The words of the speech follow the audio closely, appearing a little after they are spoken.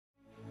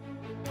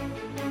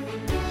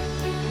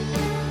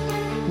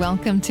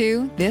Welcome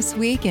to This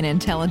Week in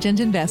Intelligent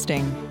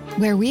Investing,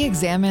 where we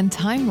examine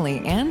timely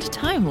and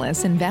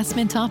timeless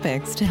investment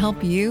topics to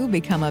help you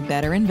become a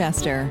better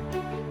investor.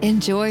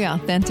 Enjoy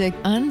authentic,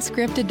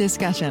 unscripted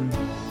discussion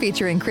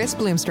featuring Chris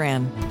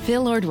Bloomstrand,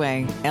 Phil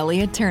Ordway,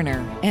 Elliot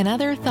Turner, and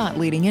other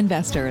thought-leading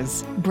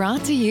investors.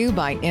 Brought to you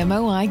by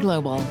MOI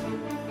Global.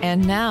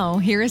 And now,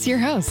 here is your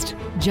host,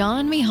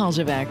 John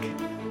Mihaljevic.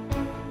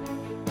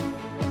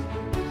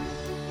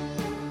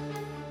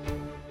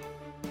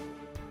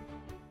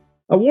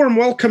 A warm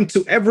welcome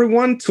to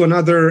everyone to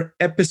another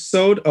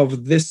episode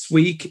of This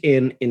Week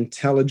in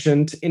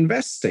Intelligent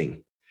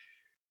Investing.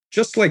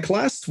 Just like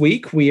last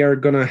week, we are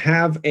going to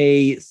have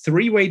a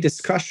three-way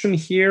discussion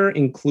here,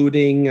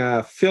 including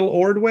Phil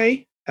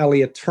Ordway,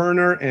 Elliot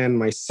Turner, and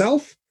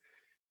myself.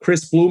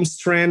 Chris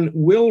Bloomstrand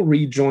will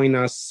rejoin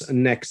us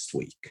next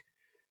week.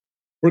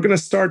 We're going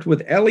to start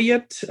with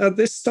Elliot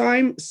this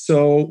time.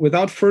 So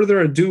without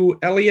further ado,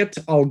 Elliot,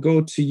 I'll go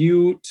to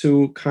you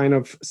to kind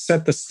of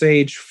set the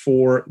stage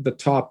for the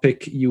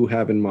topic you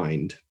have in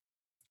mind.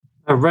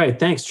 All right.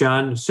 Thanks,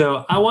 John.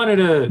 So I wanted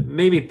to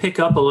maybe pick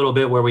up a little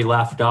bit where we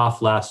left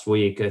off last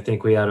week. I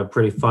think we had a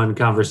pretty fun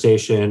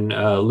conversation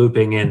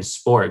looping in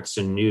sports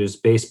and use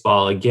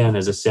baseball again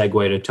as a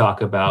segue to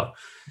talk about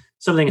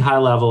something high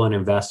level in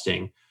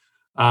investing.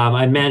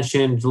 I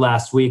mentioned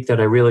last week that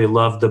I really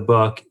loved the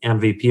book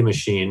MVP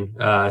Machine.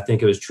 I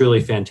think it was truly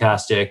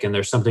fantastic, and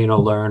there's something to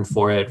learn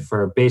for it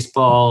for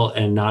baseball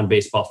and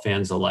non-baseball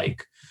fans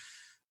alike.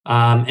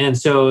 And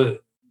so,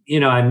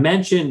 I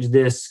mentioned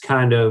this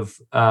kind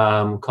of,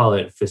 call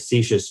it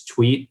facetious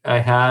tweet I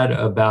had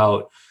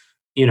about,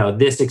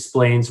 this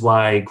explains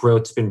why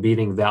growth's been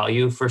beating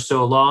value for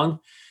so long.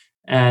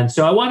 And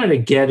so I wanted to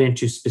get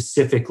into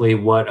specifically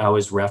what I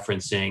was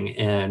referencing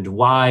and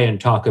why, and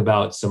talk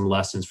about some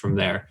lessons from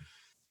there.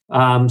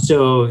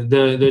 So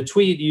the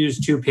tweet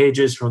used 2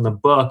 pages from the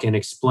book and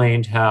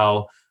explained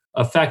how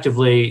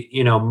effectively,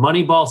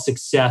 Moneyball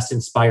success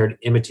inspired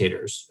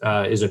imitators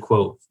is a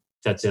quote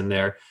that's in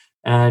there.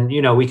 And,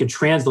 we could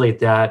translate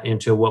that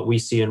into what we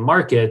see in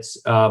markets.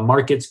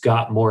 Markets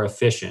got more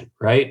efficient,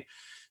 right?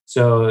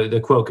 So the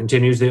quote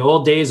continues, "The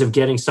old days of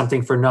getting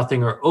something for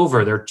nothing are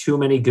over. There are too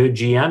many good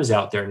GMs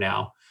out there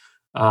now."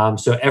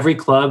 So every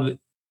club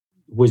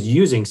was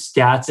using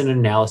stats and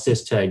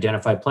analysis to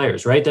identify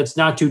players, right? That's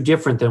not too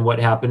different than what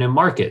happened in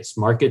markets.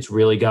 Markets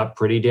really got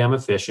pretty damn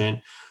efficient.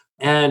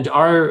 And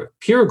our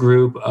peer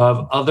group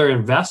of other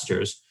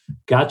investors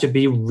got to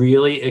be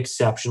really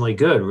exceptionally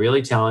good,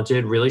 really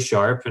talented, really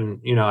sharp.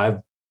 And, I've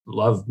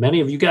love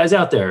many of you guys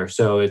out there.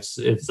 So it's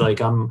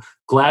like, I'm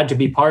glad to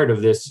be part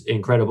of this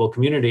incredible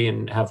community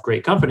and have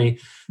great company.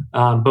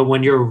 But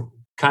when you're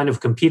kind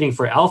of competing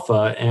for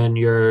alpha and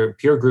your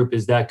peer group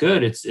is that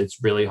good, it's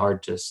really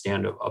hard to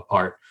stand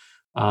apart.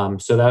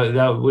 So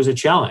that was a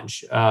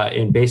challenge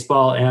in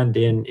baseball and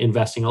in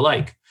investing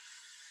alike.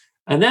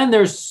 And then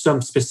there's some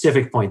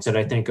specific points that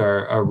I think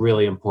are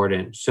really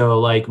important. So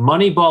like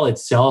Moneyball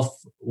itself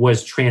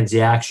was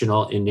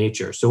transactional in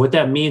nature. So what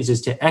that means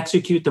is to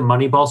execute the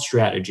Moneyball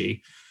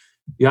strategy,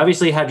 you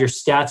obviously had your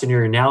stats and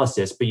your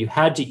analysis, but you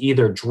had to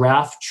either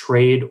draft,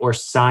 trade, or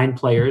sign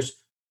players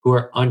who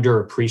are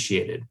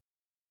underappreciated.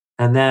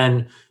 And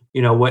then,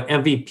 what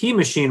MVP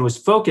Machine was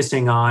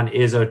focusing on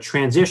is a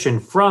transition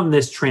from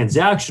this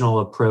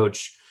transactional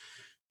approach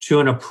to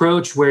an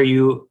approach where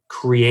you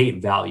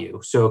create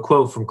value. So a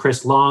quote from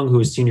Chris Long, who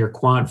is senior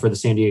quant for the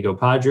San Diego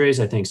Padres,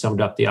 I think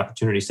summed up the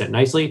opportunity set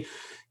nicely.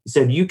 He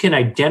said, "You can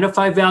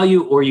identify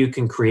value or you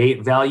can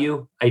create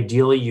value.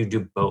 Ideally, you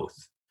do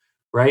both,"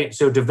 right?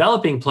 So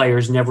developing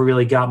players never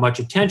really got much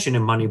attention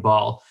in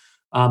Moneyball.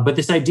 But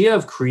this idea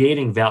of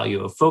creating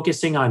value, of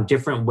focusing on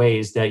different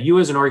ways that you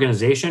as an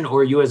organization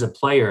or you as a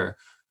player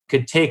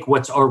could take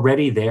what's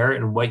already there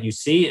and what you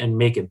see and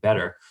make it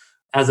better.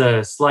 As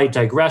a slight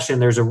digression,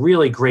 there's a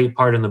really great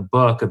part in the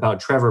book about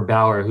Trevor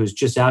Bauer, who's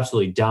just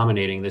absolutely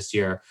dominating this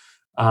year,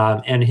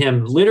 and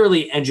him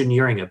literally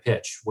engineering a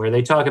pitch, where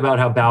they talk about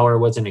how Bauer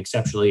wasn't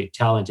exceptionally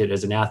talented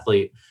as an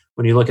athlete.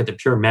 When you look at the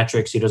pure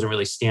metrics, he doesn't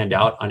really stand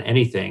out on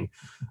anything.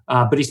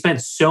 But he spent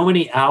so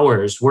many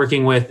hours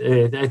working with,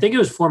 I think it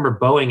was former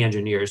Boeing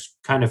engineers,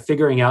 kind of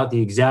figuring out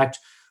the exact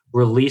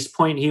release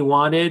point he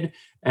wanted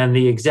and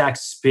the exact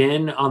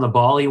spin on the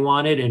ball he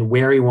wanted and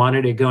where he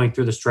wanted it going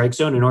through the strike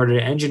zone in order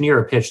to engineer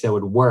a pitch that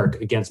would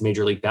work against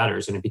major league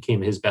batters. And it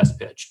became his best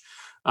pitch.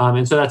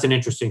 And so that's an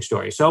interesting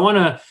story. So I want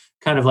to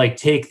kind of like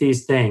take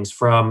these things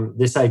from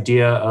this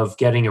idea of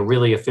getting a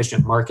really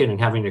efficient market and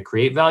having to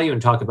create value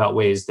and talk about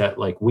ways that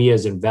like we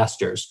as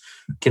investors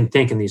can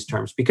think in these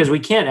terms, because we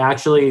can't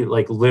actually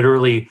like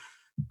literally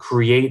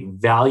create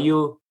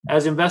value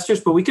as investors,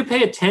 but we could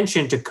pay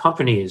attention to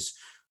companies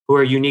who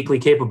are uniquely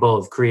capable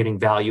of creating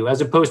value as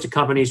opposed to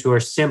companies who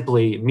are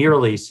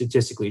merely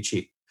statistically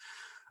cheap.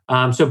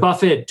 So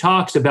Buffett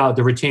talks about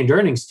the retained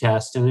earnings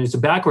test, and it's a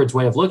backwards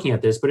way of looking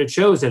at this, but it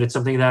shows that it's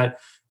something that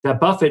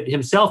Buffett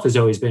himself has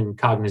always been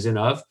cognizant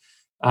of.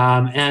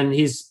 And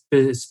he's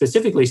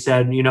specifically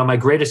said, my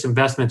greatest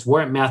investments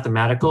weren't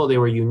mathematical, they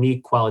were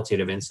unique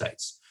qualitative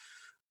insights.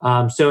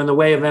 So in the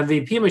way of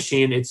MVP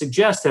machine, it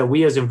suggests that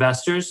we as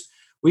investors,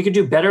 we could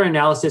do better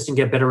analysis and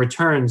get better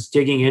returns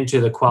digging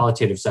into the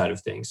qualitative side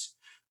of things.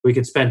 We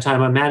could spend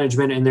time on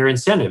management and their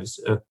incentives,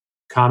 a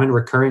common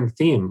recurring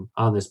theme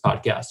on this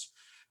podcast.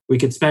 We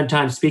could spend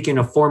time speaking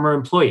to former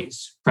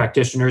employees,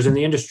 practitioners in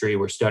the industry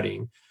we're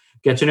studying,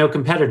 get to know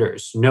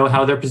competitors, know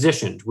how they're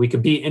positioned. We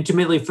could be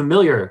intimately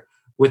familiar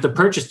with the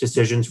purchase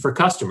decisions for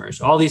customers.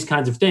 All these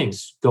kinds of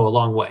things go a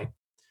long way.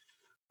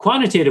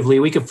 Quantitatively,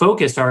 we could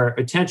focus our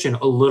attention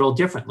a little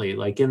differently.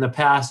 Like in the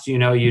past,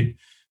 you'd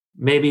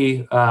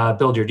maybe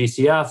build your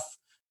DCF,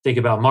 think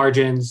about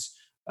margins,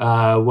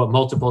 what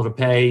multiple to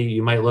pay.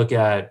 You might look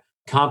at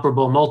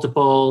comparable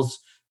multiples.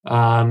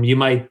 You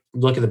might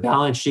look at the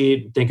balance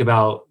sheet, think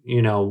about,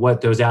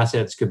 what those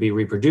assets could be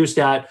reproduced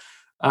at.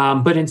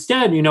 But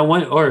instead,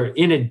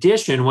 in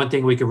addition, one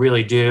thing we could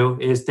really do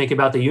is think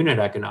about the unit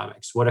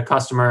economics, what a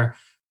customer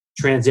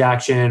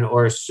transaction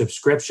or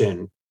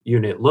subscription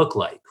unit look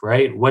like,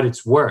 right? What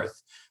it's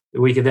worth.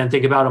 We could then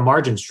think about a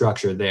margin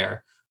structure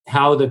there,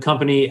 how the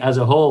company as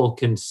a whole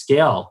can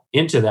scale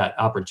into that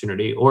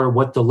opportunity or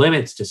what the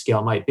limits to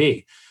scale might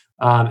be.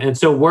 And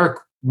so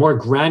work more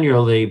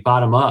granularly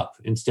bottom up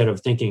instead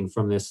of thinking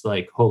from this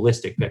like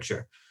holistic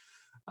picture.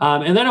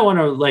 And then I want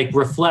to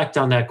reflect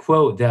on that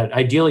quote that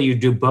ideally you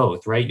do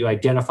both, right? You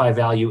identify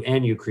value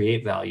and you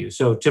create value.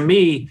 So to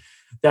me,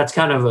 that's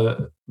kind of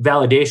a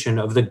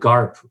validation of the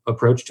GARP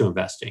approach to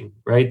investing,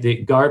 right?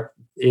 The GARP,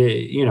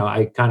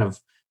 I kind of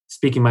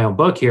speaking my own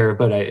book here,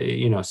 but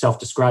I,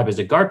 self-describe as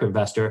a GARP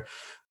investor.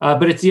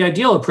 But it's the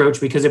ideal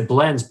approach because it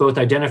blends both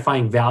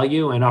identifying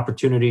value and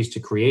opportunities to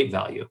create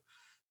value.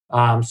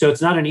 So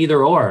it's not an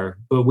either or,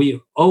 but we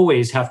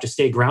always have to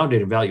stay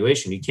grounded in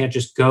valuation. You can't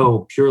just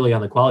go purely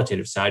on the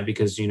qualitative side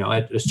because,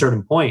 at a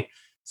certain point,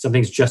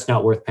 something's just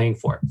not worth paying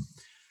for.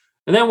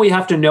 And then we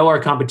have to know our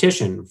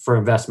competition for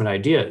investment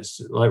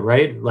ideas,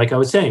 right? Like I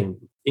was saying,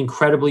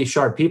 incredibly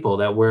sharp people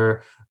that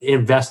we're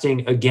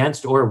investing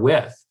against or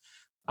with.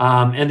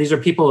 And these are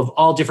people of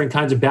all different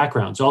kinds of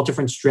backgrounds, all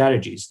different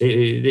strategies.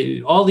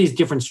 All these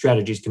different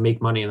strategies can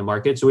make money in the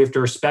market. So we have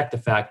to respect the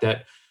fact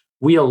that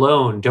we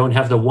alone don't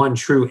have the one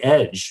true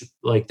edge.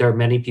 Like there are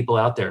many people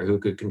out there who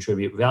could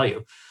contribute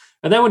value.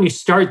 And then when you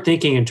start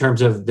thinking in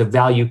terms of the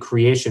value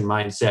creation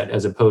mindset,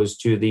 as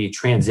opposed to the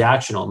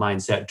transactional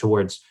mindset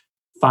towards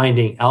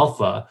finding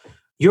alpha,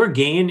 your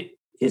gain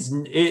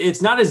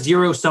it's not a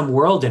zero-sum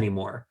world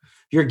anymore.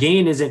 Your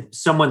gain isn't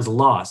someone's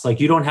loss. Like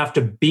you don't have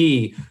to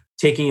be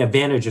taking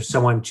advantage of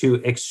someone to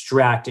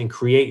extract and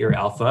create your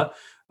alpha.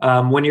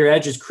 When your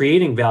edge is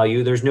creating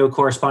value, there's no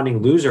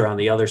corresponding loser on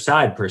the other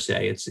side per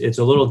se. It's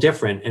a little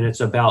different, and it's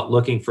about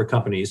looking for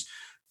companies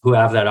who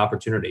have that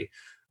opportunity.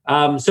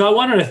 So I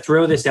wanted to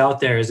throw this out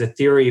there as a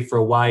theory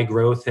for why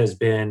growth has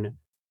been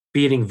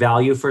beating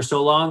value for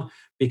so long,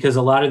 because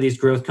a lot of these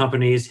growth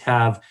companies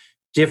have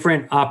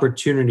different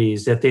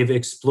opportunities that they've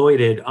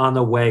exploited on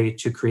the way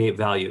to create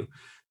value.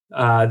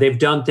 They've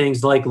done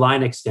things like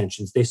line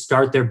extensions. They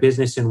start their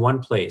business in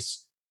one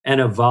place and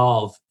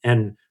evolve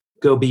and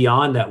go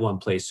beyond that one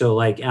place. So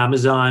like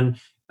Amazon,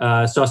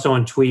 saw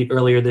someone tweet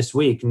earlier this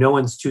week, no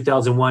one's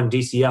 2001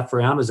 DCF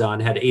for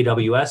Amazon had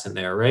AWS in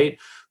there, right?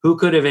 Who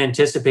could have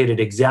anticipated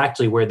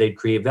exactly where they'd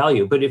create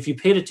value? But if you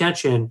paid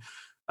attention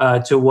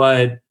to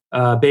what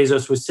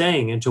Bezos was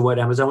saying and to what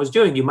Amazon was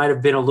doing, you might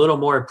have been a little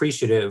more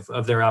appreciative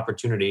of their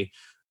opportunity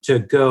to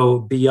go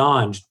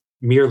beyond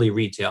merely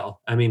retail.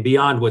 I mean,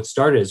 beyond what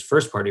started as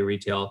first-party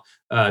retail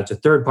to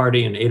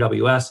third-party and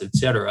AWS, et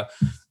cetera.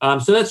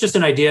 So that's just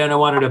an idea, and I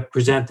wanted to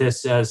present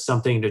this as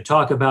something to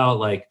talk about,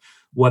 like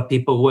what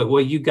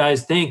you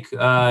guys think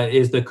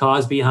is the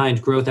cause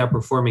behind growth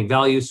outperforming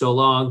value so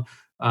long,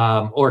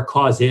 or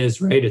cause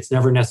is, right? It's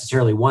never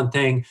necessarily one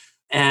thing.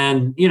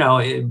 And,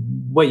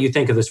 what you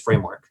think of this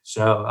framework.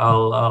 So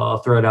I'll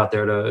throw it out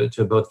there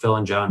to both Phil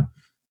and John.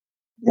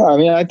 Yeah, I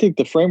mean, I think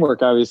the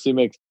framework obviously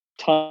makes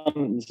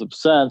tons of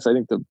sense. I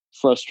think the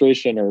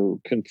frustration or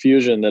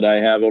confusion that I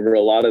have over a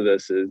lot of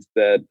this is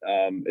that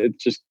it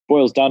just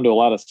boils down to a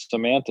lot of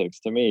semantics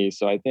to me.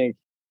 So I think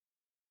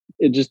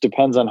it just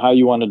depends on how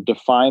you want to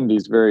define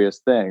these various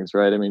things,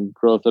 right? I mean,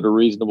 growth at a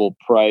reasonable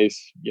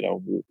price,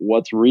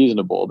 what's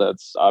reasonable?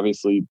 That's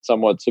obviously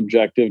somewhat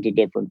subjective to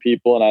different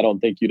people. And I don't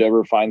think you'd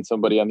ever find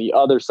somebody on the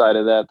other side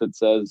of that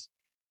says,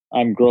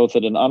 I'm growth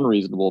at an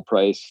unreasonable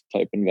price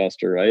type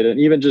investor, right? And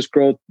even just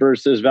growth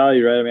versus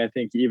value, right? I mean, I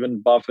think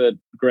even Buffett,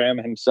 Graham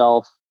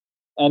himself,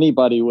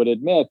 anybody would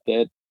admit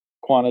that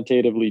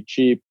quantitatively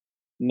cheap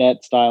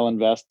net style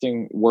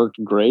investing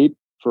worked great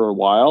for a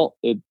while.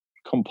 It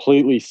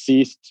completely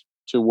ceased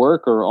to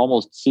work or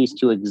almost ceased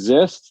to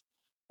exist,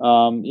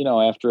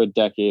 after a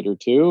decade or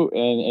two,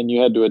 and you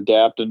had to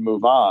adapt and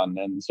move on.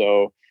 And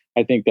so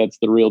I think that's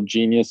the real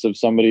genius of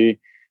somebody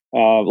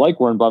like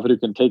Warren Buffett, who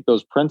can take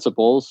those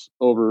principles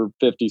over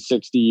 50,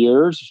 60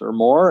 years or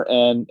more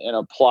and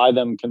apply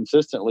them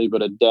consistently,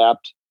 but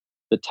adapt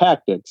the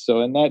tactics.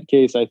 So in that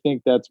case, I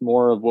think that's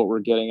more of what we're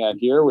getting at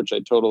here, which I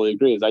totally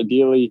agree is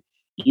ideally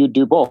you'd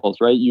do both,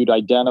 right? You'd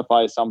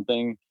identify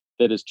something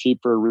that is cheap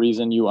for a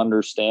reason you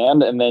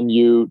understand. And then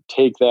you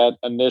take that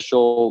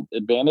initial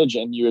advantage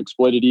and you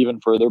exploit it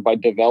even further by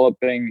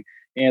developing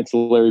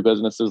ancillary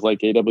businesses like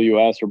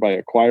AWS, or by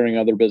acquiring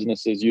other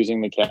businesses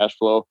using the cash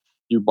flow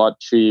you bought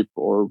cheap,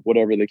 or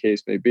whatever the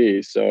case may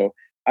be. So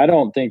I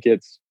don't think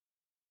it's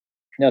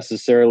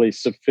necessarily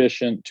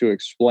sufficient to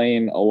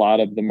explain a lot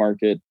of the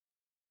market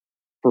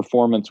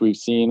performance we've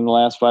seen in the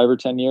last 5 or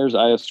 10 years.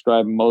 I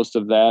ascribe most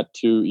of that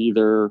to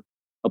either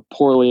a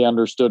poorly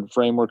understood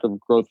framework of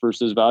growth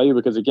versus value.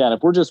 Because again,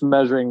 if we're just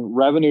measuring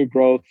revenue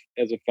growth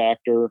as a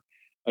factor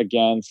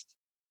against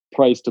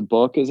price to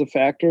book as a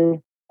factor,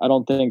 I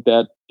don't think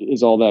that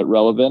is all that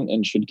relevant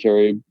and should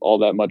carry all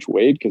that much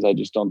weight, because I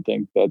just don't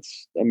think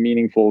that's a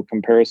meaningful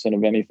comparison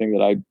of anything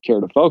that I care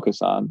to focus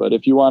on. But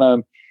if you want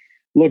to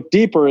look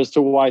deeper as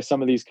to why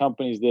some of these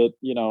companies that,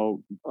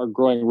 are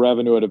growing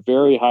revenue at a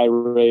very high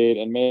rate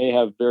and may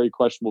have very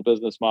questionable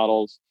business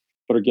models,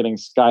 but are getting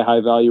sky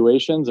high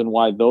valuations, and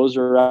why those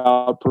are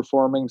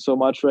outperforming so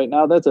much right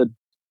now,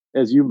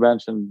 as you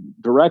mentioned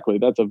directly,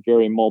 that's a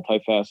very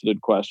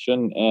multifaceted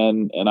question.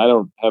 And I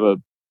don't have a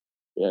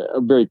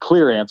very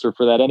clear answer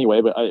for that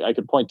anyway, but I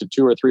could point to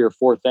 2 or 3 or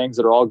 4 things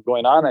that are all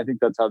going on. I think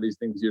that's how these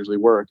things usually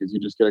work, is you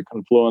just get a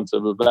confluence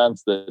of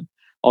events that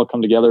all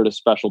come together at a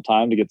special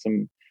time to get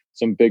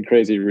some big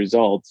crazy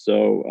results.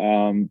 So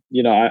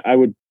I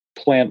would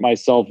plant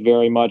myself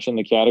very much in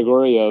the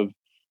category of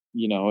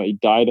a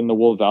dyed in the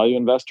wool value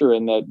investor,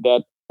 and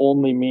that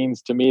only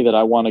means to me that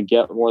I want to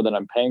get more than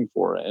I'm paying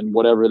for, and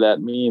whatever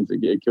that means,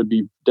 it could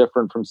be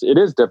different it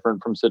is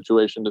different from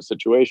situation to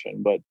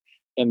situation. But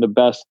and the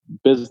best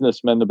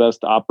businessmen, the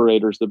best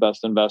operators, the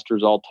best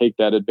investors all take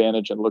that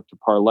advantage and look to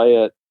parlay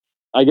it.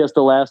 I guess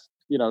the last,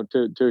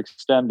 to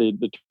extend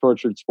the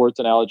tortured sports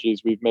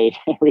analogies we've made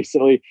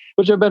recently,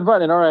 which have been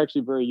fun and are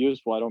actually very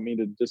useful. I don't mean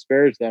to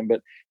disparage them,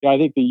 but I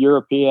think the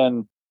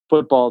European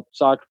football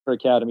soccer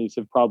academies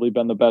have probably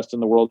been the best in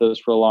the world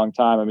for a long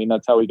time. I mean,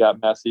 that's how we got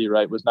Messi,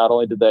 right? Was not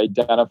only did they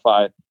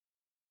identify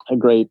a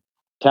great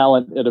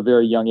talent at a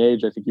very young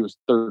age, I think he was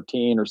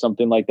 13 or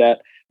something like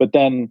that, but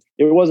then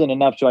it wasn't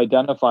enough to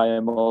identify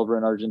him over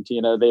in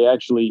Argentina. They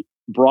actually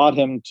brought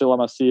him to La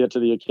Masia, to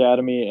the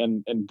academy,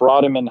 and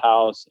brought him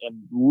in-house and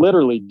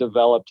literally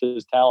developed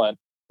his talent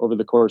over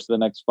the course of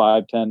the next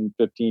 5, 10,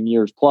 15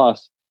 years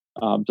plus.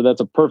 So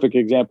that's a perfect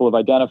example of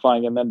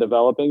identifying and then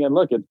developing. And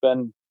look, it's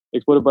been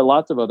exploited by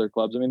lots of other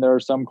clubs. I mean, there are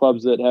some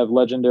clubs that have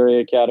legendary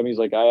academies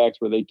like Ajax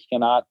where they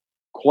cannot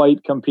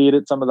quite compete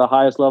at some of the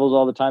highest levels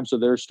all the time. So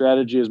their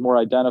strategy is more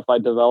identify,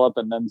 develop,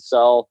 and then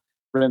sell,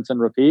 rinse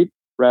and repeat,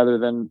 rather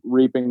than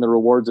reaping the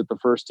rewards at the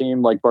first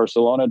team like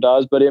Barcelona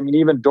does. But I mean,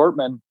 even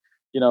Dortmund,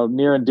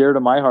 near and dear to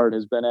my heart,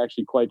 has been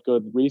actually quite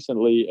good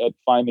recently at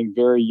finding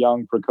very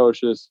young,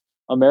 precocious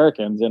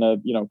Americans in a,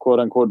 quote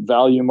unquote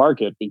value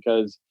market,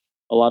 because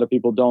a lot of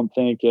people don't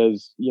think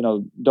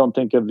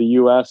of the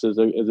US as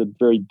a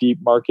very deep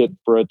market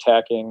for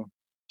attacking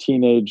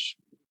teenage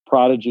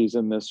prodigies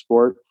in this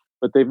sport.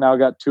 But they've now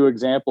got 2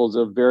 examples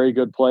of very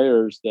good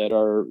players that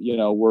are,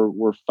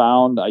 were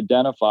found,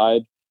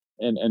 identified,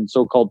 and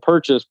so-called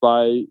purchased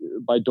by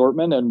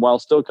Dortmund, and while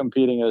still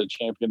competing at a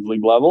Champions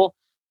League level.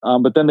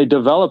 But then they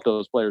develop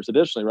those players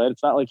additionally, right?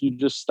 It's not like you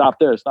just stop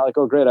there. It's not like,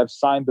 oh, great, I've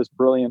signed this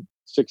brilliant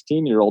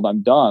 16-year-old,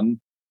 I'm done.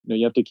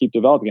 You have to keep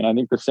developing. And I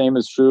think the same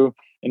is true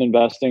in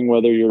investing,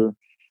 whether you're,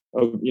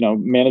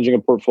 managing a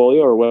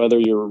portfolio or whether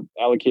you're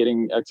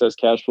allocating excess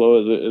cash flow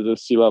as a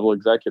C-level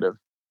executive.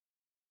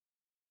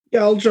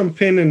 Yeah, I'll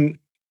jump in. And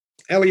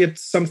Elliot,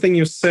 something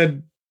you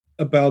said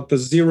about the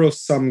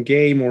zero-sum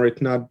game, or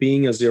it not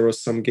being a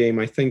zero-sum game,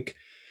 I think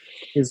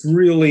is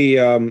really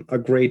a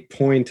great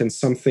point, and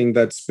something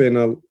that's been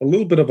a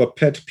little bit of a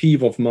pet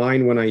peeve of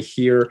mine when I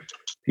hear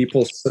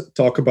people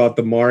talk about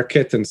the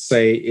market and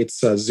say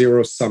it's a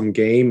zero-sum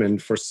game,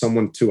 and for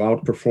someone to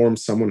outperform,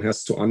 someone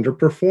has to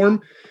underperform.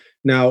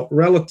 Now,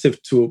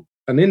 relative to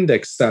an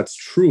index, that's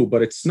true,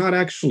 but it's not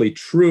actually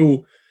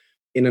true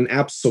in an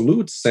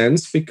absolute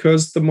sense,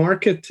 because the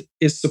market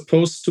is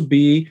supposed to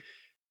be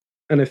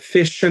an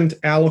efficient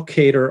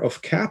allocator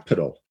of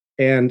capital.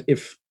 And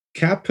if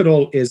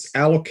capital is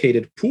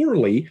allocated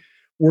poorly,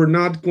 we're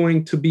not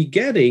going to be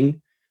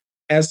getting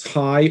as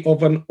high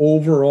of an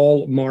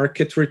overall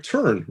market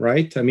return,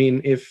 right? I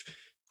mean, if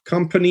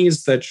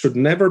companies that should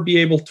never be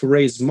able to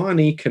raise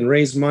money can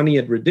raise money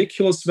at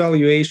ridiculous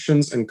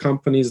valuations, and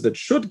companies that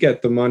should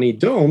get the money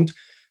don't,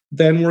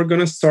 then we're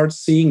going to start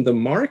seeing the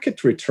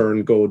market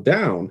return go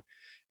down.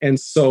 And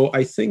so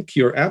I think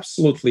you're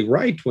absolutely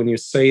right when you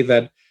say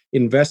that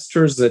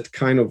investors that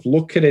kind of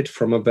look at it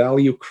from a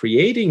value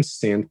creating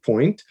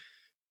standpoint,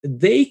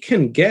 they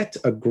can get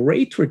a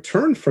great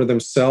return for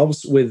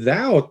themselves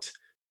without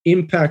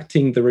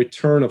impacting the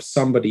return of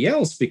somebody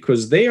else,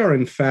 because they are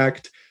in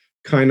fact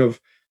kind of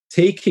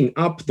taking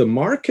up the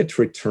market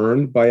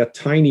return by a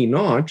tiny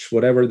notch,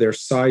 whatever their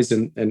size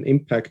and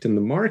impact in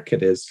the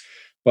market is.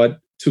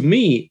 But to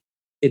me,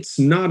 it's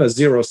not a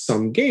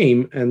zero-sum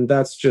game, and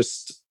that's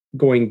just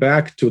going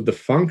back to the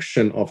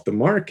function of the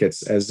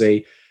markets as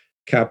a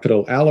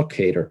capital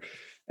allocator.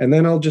 And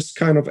then I'll just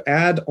kind of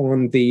add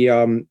on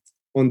the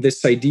on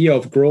this idea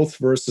of growth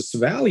versus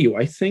value,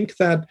 I think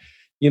that,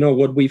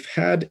 what we've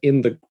had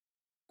in the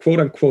quote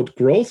unquote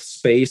growth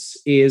space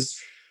is,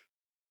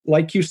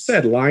 like you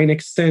said, line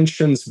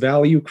extensions,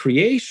 value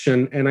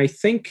creation. And I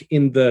think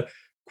in the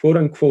quote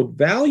unquote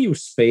value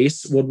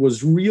space, what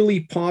was really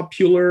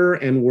popular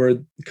and where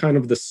kind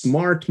of the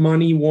smart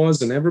money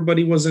was and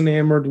everybody was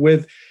enamored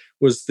with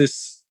was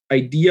this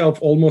idea of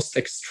almost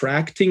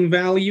extracting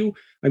value.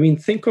 I mean,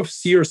 think of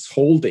Sears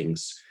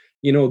Holdings.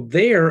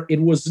 There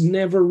it was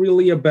never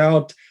really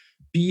about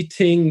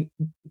beating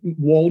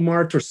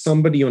Walmart or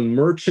somebody on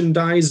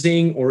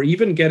merchandising or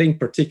even getting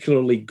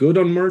particularly good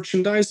on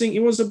merchandising.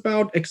 It was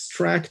about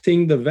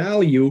extracting the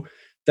value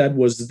that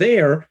was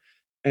there.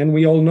 And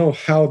we all know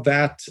how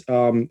that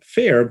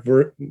fared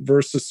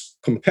versus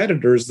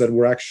competitors that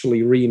were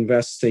actually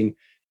reinvesting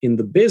in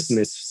the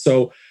business.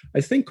 So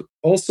I think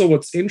also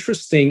what's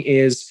interesting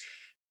is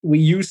we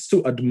used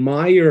to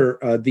admire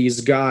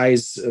these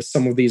guys,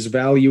 some of these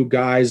value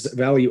guys,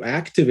 value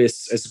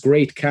activists, as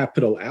great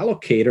capital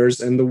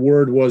allocators. And the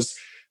word was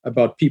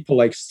about people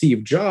like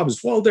Steve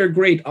Jobs. Well, they're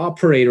great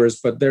operators,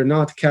 but they're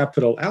not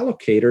capital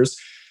allocators.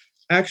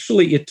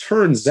 Actually, it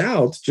turns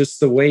out,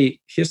 just the way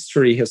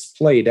history has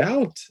played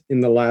out in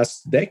the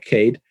last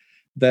decade,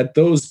 that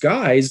those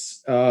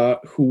guys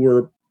who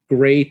were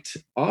great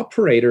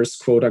operators,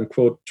 quote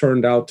unquote,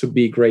 turned out to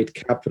be great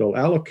capital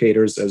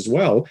allocators as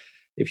well.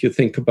 If you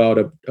think about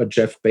a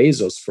Jeff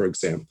Bezos, for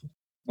example.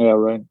 Yeah,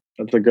 right.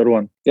 That's a good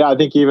one. Yeah, I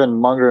think even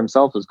Munger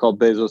himself has called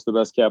Bezos the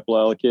best capital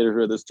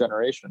allocator of this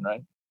generation,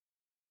 right?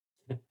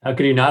 How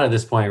could you not at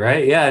this point,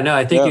 right? Yeah, no,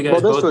 I think you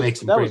guys both make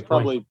some great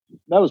points.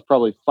 That was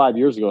probably 5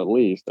 years ago at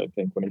least, I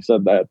think, when he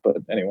said that. But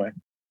anyway.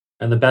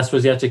 And the best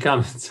was yet to come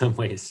in some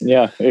ways.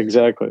 Yeah,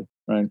 exactly.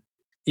 Right.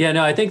 Yeah,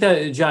 no, I think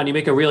that, John, you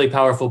make a really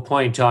powerful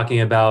point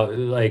talking about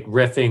like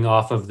riffing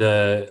off of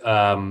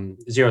the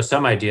zero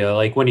sum idea.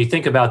 Like when you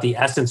think about the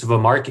essence of a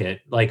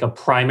market, like a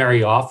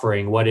primary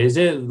offering, what is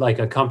it? Like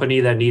a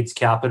company that needs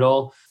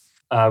capital,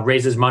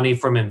 raises money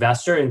from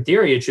investor. In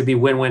theory, it should be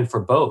win-win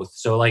for both.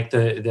 So like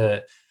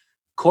the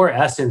core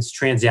essence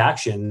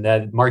transaction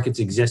that markets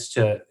exist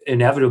to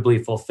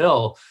inevitably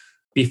fulfill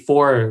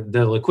before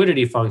the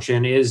liquidity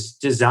function is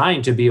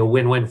designed to be a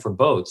win-win for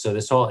both. So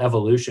this whole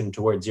evolution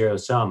towards zero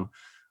sum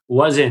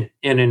wasn't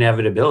an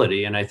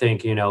inevitability. And I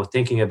think,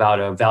 thinking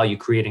about a value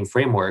creating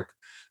framework,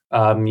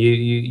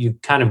 you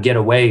kind of get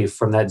away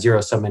from that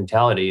zero sum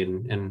mentality.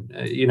 And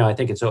I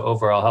think it's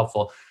overall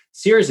helpful.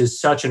 Sears is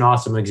such an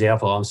awesome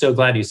example. I'm so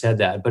glad you said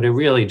that, but it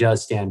really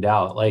does stand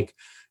out. Like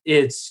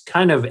it's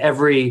kind of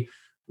every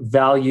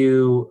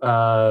value,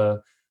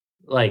 call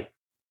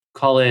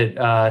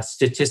it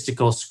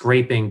statistical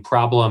scraping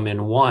problem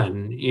in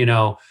one,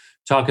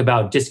 talk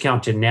about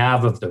discount to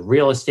NAV of the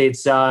real estate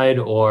side,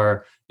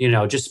 or,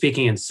 just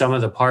speaking in some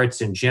of the parts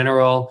in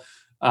general.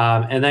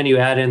 And then you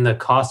add in the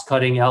cost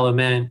cutting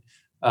element,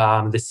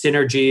 the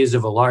synergies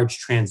of a large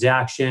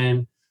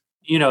transaction.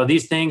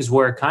 These things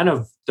were kind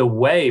of the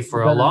way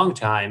for a long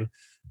time.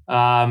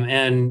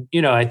 And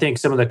I think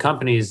some of the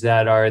companies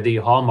that are the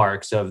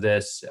hallmarks of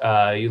this,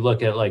 you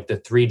look at like the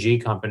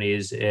 3G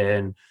companies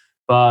in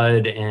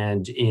Bud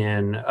and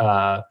in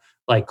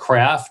like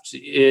Kraft,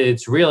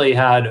 it's really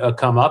had a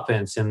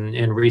comeuppance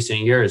in recent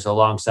years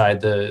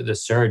alongside the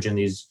surge in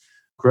these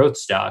growth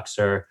stocks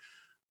or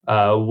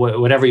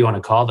whatever you want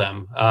to call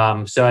them.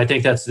 So I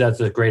think that's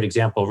a great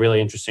example, really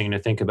interesting to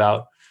think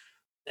about.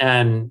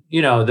 And,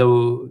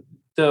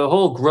 the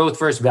whole growth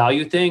versus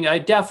value thing, I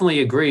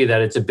definitely agree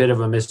that it's a bit of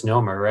a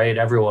misnomer, right?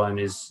 Everyone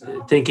is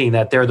thinking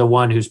that they're the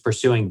one who's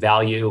pursuing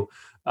value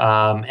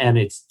and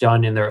it's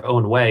done in their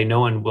own way.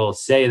 No one will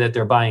say that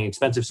they're buying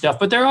expensive stuff,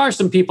 but there are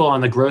some people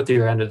on the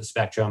growthier end of the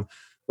spectrum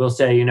who will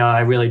say, I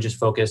really just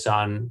focus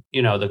on,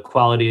 the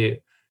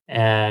quality.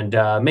 And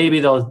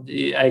maybe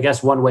I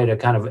guess one way to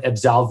kind of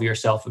absolve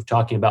yourself of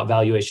talking about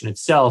valuation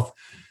itself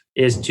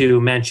is to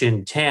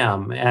mention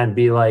TAM and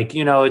be like,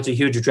 it's a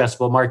huge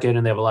addressable market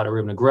and they have a lot of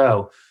room to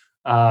grow.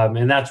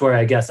 And that's where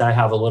I guess I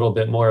have a little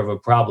bit more of a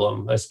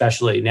problem,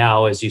 especially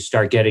now as you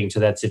start getting to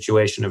that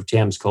situation of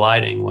TAMs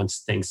colliding once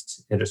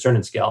things hit a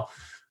certain scale.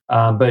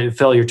 But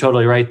Phil, you're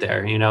totally right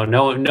there.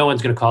 No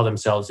one's going to call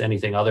themselves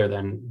anything other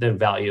than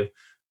value.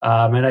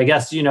 And I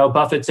guess,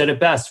 Buffett said it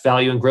best,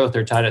 value and growth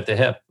are tied at the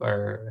hip,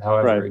 or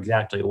however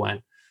exactly it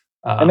went.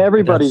 And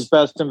everybody's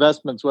best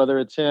investments, whether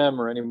it's him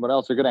or anyone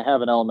else, are going to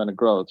have an element of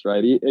growth,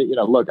 right?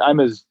 Look,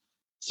 I'm as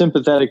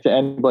sympathetic to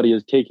anybody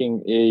as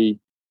taking a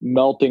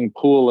melting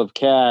pool of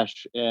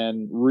cash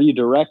and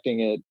redirecting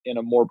it in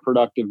a more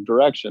productive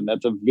direction.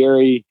 That's a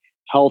very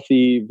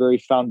healthy, very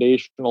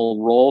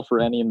foundational role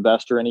for any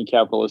investor, any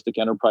capitalistic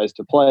enterprise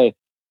to play.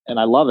 And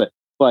I love it.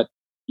 But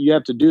you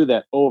have to do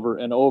that over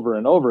and over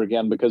and over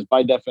again, because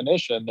by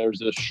definition,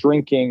 there's a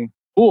shrinking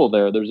pool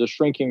there. There's a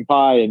shrinking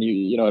pie, and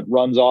it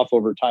runs off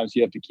over time. So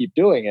you have to keep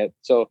doing it.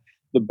 So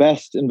the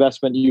best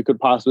investment you could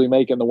possibly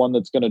make, and the one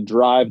that's going to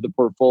drive the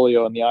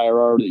portfolio and the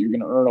IRR that you're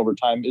going to earn over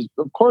time, is,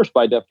 of course,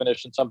 by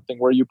definition, something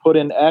where you put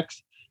in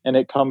X and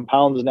it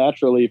compounds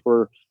naturally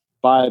for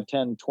 5,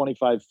 10,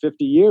 25,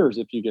 50 years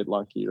if you get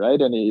lucky, right?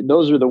 And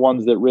those are the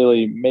ones that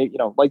really make,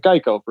 like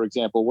Geico, for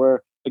example,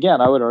 where,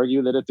 again, I would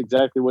argue that it's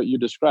exactly what you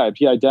described.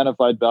 He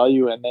identified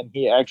value and then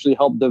he actually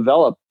helped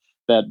develop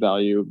that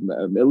value,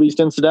 at least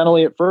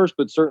incidentally at first,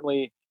 but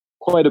certainly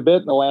quite a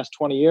bit in the last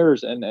 20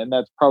 years. And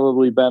that's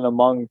probably been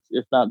among,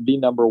 if not the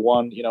number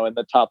one, in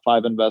the top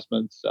 5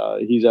 investments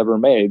he's ever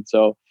made.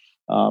 So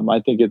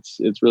I think it's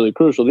really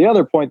crucial. The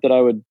other point that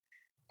I would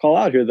call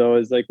out here, though,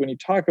 is like when you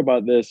talk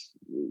about this,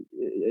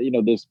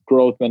 this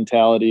growth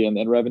mentality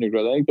and revenue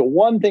growth, I think the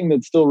one thing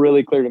that's still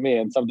really clear to me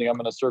and something I'm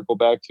going to circle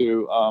back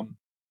to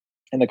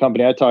in the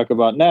company I talk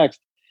about next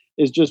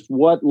is just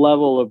what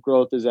level of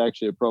growth is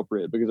actually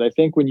appropriate. Because I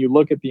think when you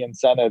look at the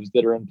incentives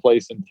that are in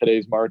place in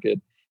today's market,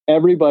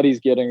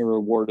 everybody's getting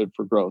rewarded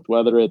for growth,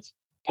 whether it's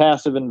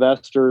passive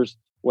investors,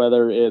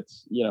 whether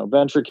it's,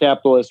 venture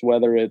capitalists,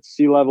 whether it's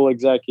C-level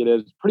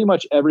executives, pretty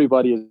much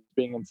everybody is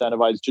being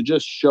incentivized to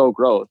just show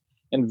growth.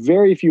 And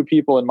very few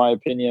people, in my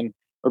opinion,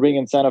 are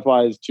being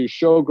incentivized to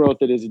show growth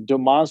that is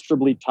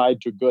demonstrably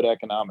tied to good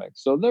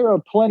economics. So there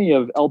are plenty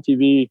of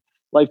LTV,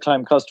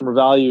 lifetime customer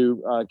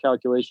value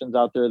calculations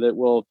out there that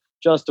will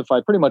justify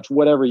pretty much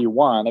whatever you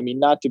want. I mean,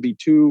 not to be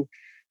too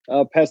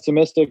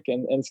pessimistic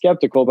and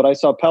skeptical, but I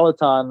saw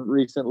Peloton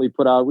recently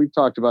put out, we've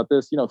talked about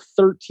this,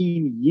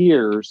 13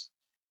 years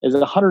is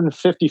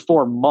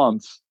 154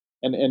 months.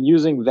 And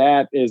using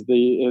that as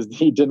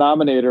the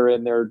denominator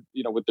in their,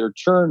 with their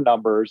churn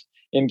numbers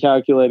in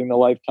calculating the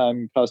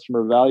lifetime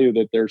customer value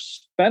that they're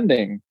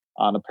spending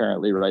on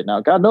apparently right now.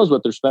 God knows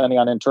what they're spending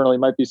on internally. It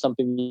might be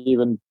something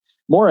even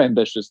more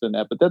ambitious than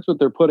that, but that's what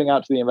they're putting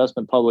out to the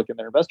investment public in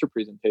their investor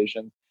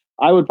presentation.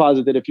 I would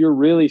posit that if you're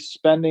really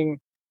spending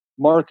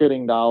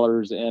marketing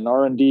dollars and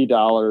R&D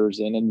dollars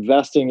and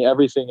investing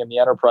everything in the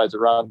enterprise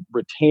around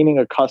retaining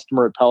a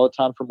customer at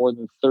Peloton for more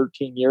than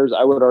 13 years,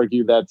 I would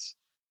argue that's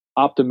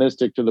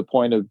optimistic to the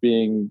point of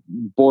being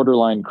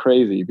borderline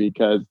crazy,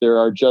 because there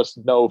are just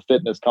no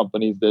fitness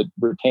companies that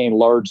retain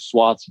large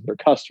swaths of their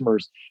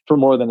customers for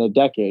more than a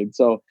decade.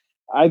 So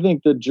I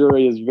think the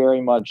jury is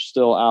very much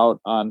still out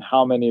on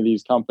how many of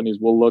these companies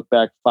will look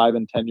back 5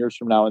 and 10 years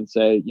from now and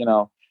say,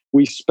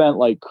 we spent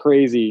like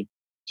crazy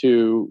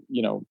to,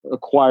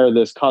 acquire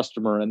this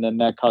customer. And then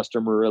that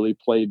customer really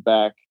paid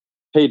back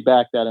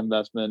that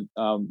investment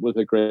with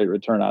a great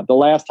return on it. The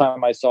last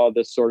time I saw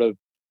this sort of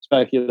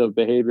speculative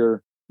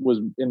behavior was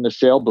in the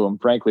shale boom,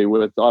 frankly,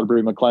 with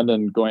Aubrey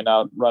McClendon going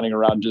out, running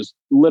around, just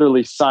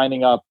literally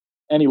signing up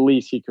any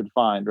lease he could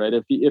find, right?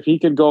 If he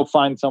could go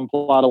find some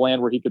plot of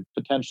land where he could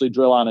potentially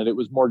drill on it, it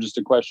was more just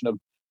a question of,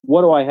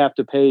 what do I have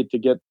to pay to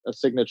get a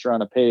signature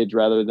on a page,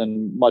 rather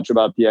than much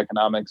about the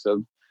economics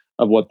of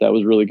what that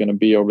was really going to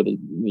be over the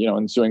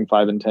ensuing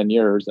 5 and 10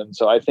 years. And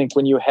so I think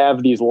when you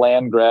have these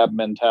land grab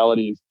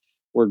mentalities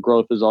where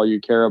growth is all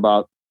you care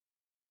about,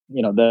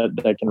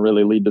 that can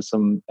really lead to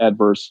some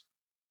adverse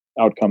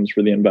outcomes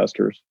for the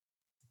investors.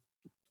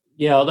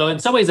 Yeah, although in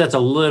some ways that's a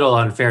little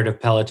unfair to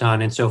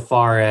Peloton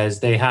insofar as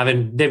they've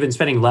been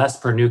spending less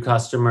per new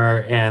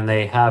customer, and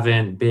they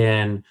haven't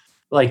been,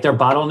 like, their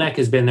bottleneck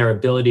has been their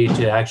ability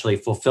to actually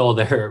fulfill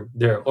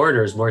their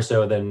orders more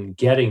so than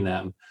getting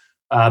them.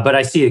 But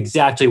I see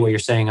exactly what you're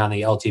saying on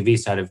the LTV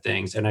side of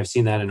things. And I've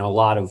seen that in a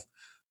lot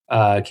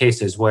of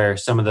cases where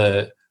some of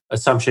the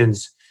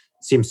assumptions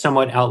seem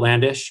somewhat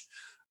outlandish.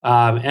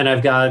 And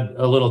I've got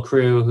a little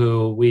crew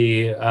who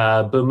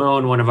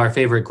Bumon, one of our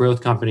favorite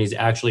growth companies,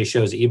 actually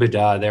shows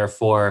EBITDA.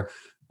 Therefore,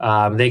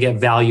 they get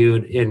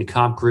valued in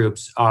comp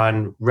groups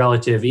on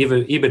relative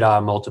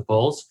EBITDA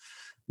multiples.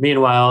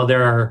 Meanwhile,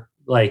 there are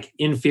like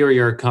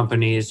inferior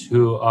companies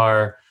who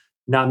are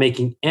not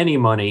making any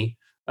money,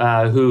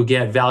 who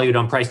get valued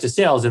on price to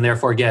sales and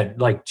therefore get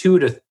like 2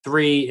 to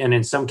 3, and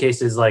in some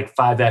cases like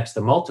 5x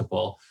the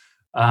multiple.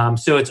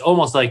 So it's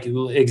almost like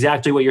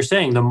exactly what you're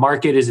saying. The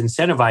market is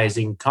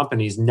incentivizing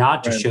companies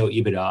not to show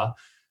EBITDA,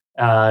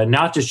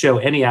 not to show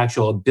any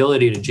actual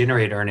ability to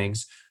generate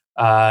earnings,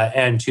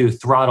 and to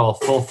throttle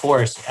full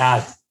force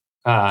at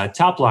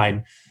top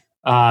line.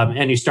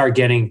 And you start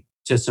getting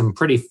to some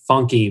pretty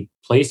funky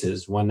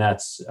places when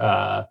that's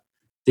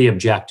the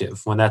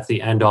objective, when that's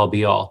the end all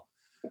be all.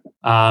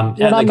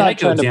 And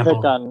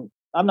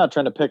I'm not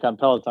trying to pick on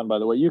Peloton, by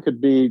the way. You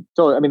could be,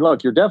 so, I mean,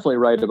 look, you're definitely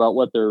right about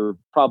what their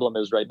problem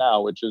is right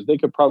now, which is they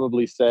could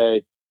probably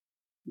say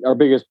our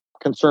biggest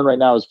concern right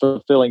now is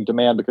fulfilling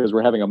demand because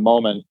we're having a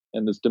moment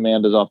and this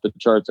demand is off the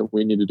charts and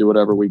we need to do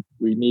whatever we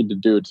need to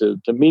do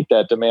to meet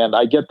that demand.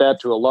 I get that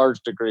to a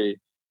large degree.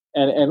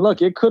 And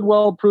look, it could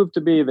well prove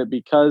to be that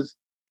because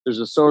there's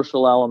a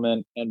social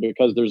element and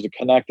because there's a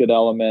connected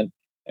element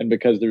and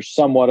because there's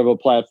somewhat of a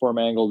platform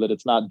angle, that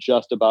it's not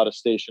just about a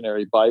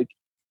stationary bike,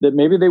 that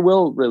maybe they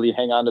will really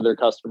hang on to their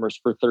customers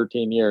for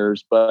 13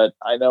 years. But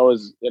I know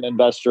as an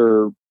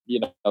investor,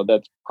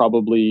 that's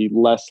probably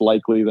less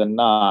likely than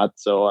not.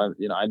 So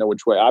I know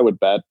which way I would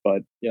bet,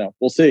 but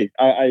we'll see.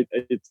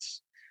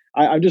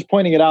 I'm just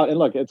pointing it out. And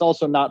look, it's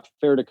also not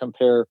fair to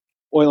compare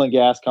oil and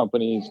gas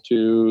companies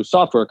to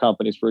software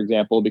companies, for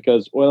example,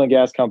 because oil and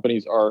gas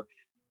companies are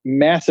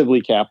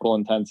massively capital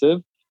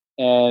intensive.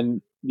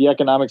 And the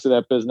economics of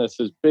that business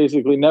has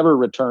basically never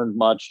returned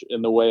much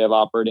in the way of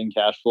operating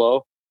cash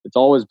flow. It's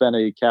always been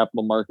a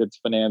capital markets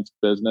finance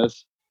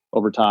business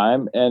over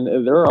time.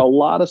 And there are a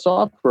lot of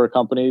software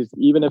companies,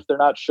 even if they're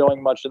not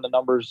showing much in the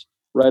numbers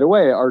right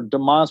away, are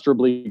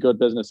demonstrably good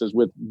businesses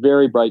with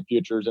very bright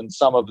futures. And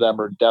some of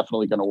them are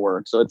definitely going to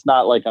work. So it's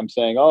not like I'm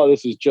saying, oh,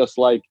 this is just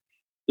like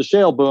the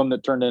shale boom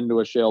that turned into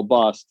a shale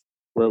bust,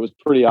 where it was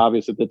pretty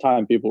obvious at the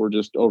time people were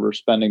just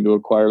overspending to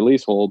acquire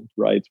leasehold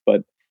rights.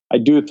 But I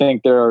do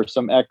think there are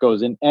some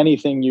echoes in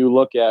anything you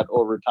look at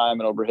over time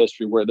and over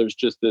history where there's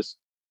just this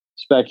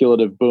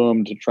speculative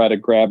boom to try to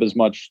grab as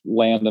much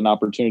land and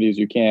opportunity as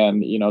you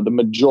can. You know, the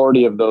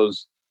majority of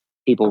those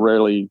people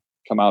rarely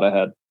come out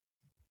ahead.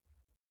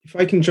 If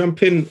I can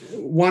jump in,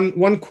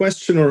 one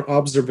question or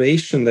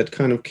observation that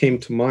kind of came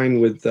to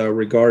mind with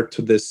regard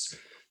to this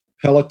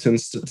Peloton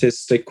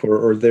statistic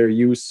or their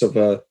use of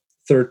a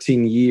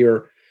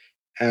 13-year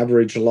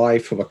average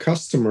life of a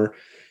customer.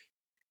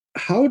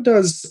 How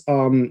does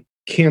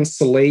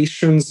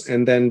cancellations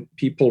and then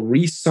people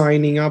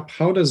re-signing up,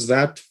 how does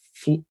that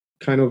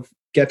kind of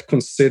get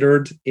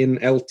considered in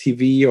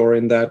LTV or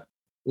in that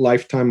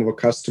lifetime of a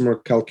customer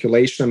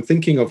calculation? I'm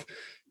thinking of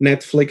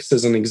Netflix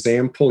as an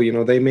example. You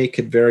know, they make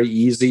it very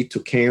easy to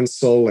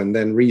cancel and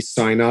then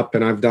re-sign up.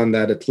 And I've done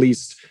that at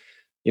least,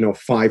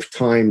 5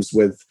 times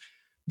with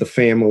the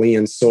family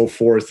and so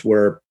forth,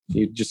 where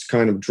you just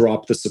kind of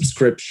drop the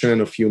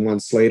subscription. A few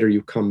months later,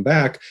 you come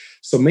back.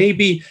 So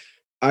maybe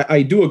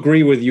I do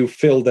agree with you,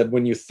 Phil, that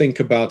when you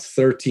think about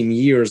 13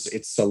 years,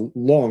 it's a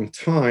long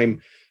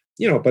time,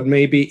 but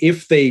maybe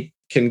if they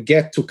can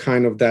get to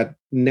kind of that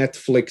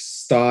Netflix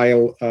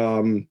style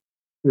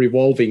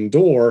revolving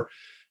door,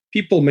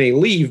 people may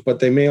leave, but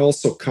they may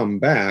also come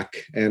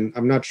back. And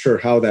I'm not sure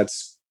how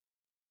that's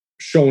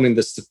shown in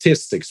the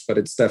statistics, but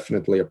it's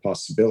definitely a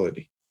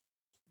possibility.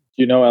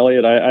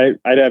 Elliot, I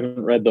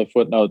haven't read the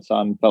footnotes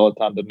on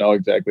Peloton to know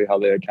exactly how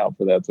they account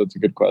for that. So it's a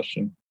good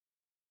question.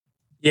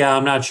 Yeah,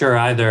 I'm not sure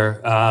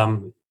either.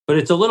 But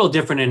it's a little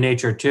different in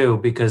nature too,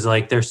 because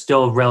they're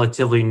still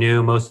relatively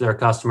new. Most of their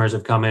customers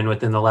have come in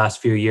within the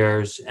last few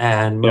years,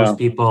 and most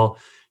people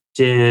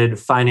did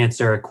finance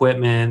their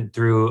equipment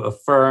through a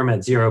firm at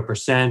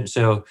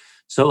 0%.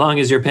 So long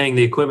as you're paying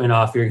the equipment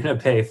off, you're going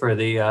to pay for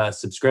the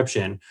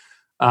subscription.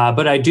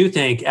 But I do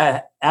think,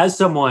 as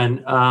someone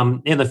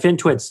in the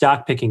FinTwit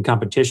stock picking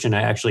competition,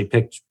 I actually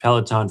picked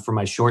Peloton for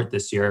my short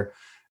this year.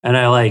 And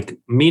I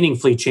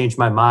meaningfully changed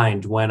my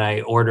mind when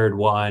I ordered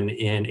one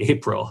in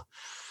April.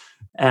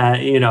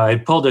 I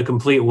pulled a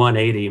complete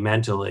 180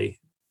 mentally,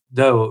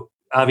 though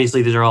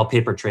obviously these are all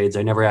paper trades.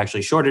 I never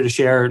actually shorted a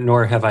share,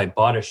 nor have I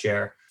bought a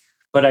share.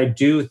 But I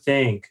do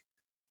think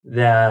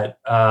that,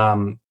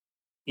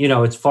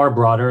 it's far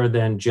broader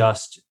than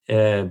just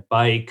a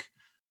bike.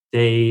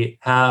 They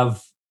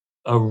have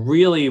a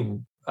really,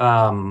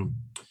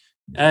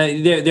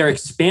 they're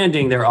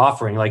expanding their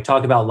offering.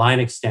 Talk about line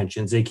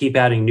extensions. They keep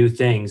adding new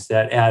things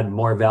that add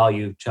more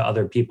value to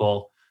other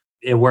people.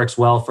 It works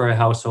well for a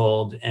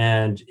household.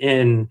 And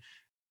in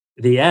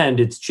the end,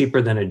 it's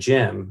cheaper than a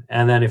gym.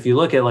 And then if you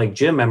look at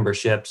gym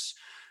memberships,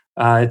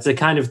 it's the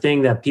kind of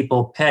thing that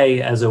people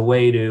pay as a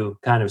way to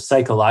kind of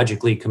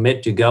psychologically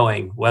commit to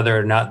going, whether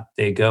or not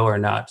they go or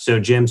not. So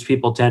gyms,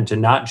 people tend to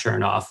not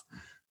churn off,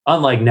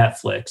 unlike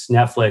Netflix.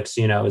 Netflix,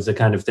 is the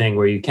kind of thing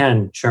where you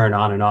can churn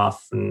on and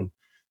off. And,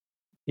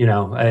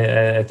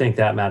 I think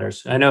that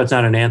matters. I know it's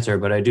not an answer,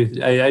 but I do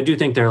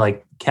think there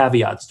are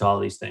caveats to all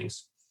these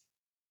things.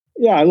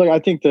 Yeah, look, I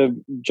think to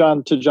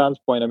John's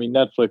point, I mean,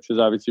 Netflix has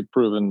obviously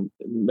proven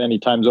many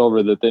times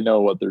over that they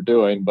know what they're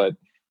doing. But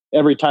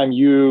every time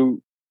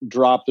you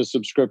drop the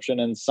subscription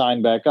and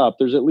sign back up,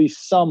 there's at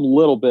least some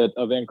little bit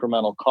of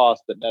incremental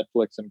cost that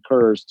Netflix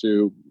incurs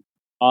to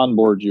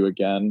onboard you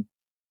again.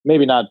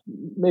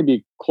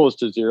 Maybe close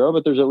to zero,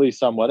 but there's at least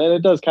somewhat. And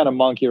it does kind of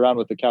monkey around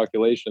with the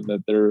calculation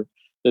that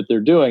they're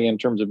doing in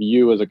terms of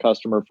you as a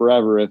customer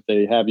forever. If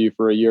they have you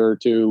for a year or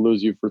two,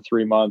 lose you for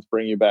 3 months,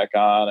 bring you back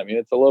on. I mean,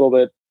 it's a little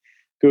bit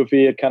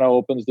goofy. It kind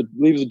of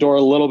leaves the door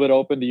a little bit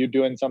open to you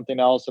doing something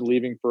else and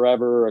leaving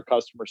forever, or a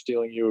customer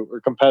stealing you, or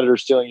competitor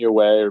stealing you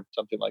away, or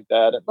something like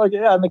that. And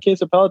in the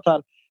case of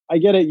Peloton, I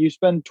get it. You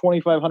spend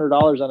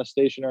 $2,500 on a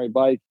stationary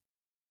bike,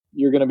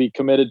 you're going to be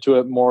committed to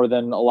it more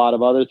than a lot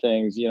of other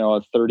things. A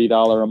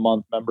 $30 a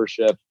month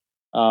membership.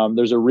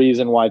 There's a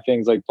reason why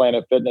things like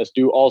Planet Fitness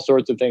do all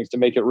sorts of things to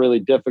make it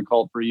really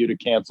difficult for you to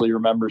cancel your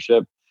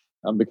membership,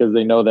 because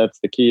they know that's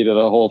the key to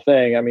the whole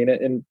thing. I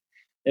mean,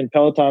 in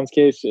Peloton's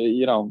case,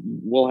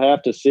 we'll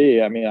have to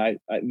see. I mean,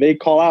 they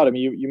call out. I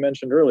mean, you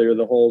mentioned earlier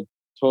the whole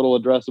total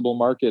addressable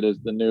market is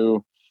the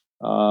new,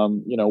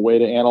 way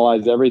to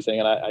analyze everything,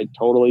 and I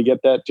totally get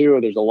that too.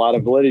 There's a lot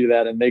of validity to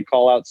that, and they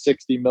call out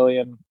 60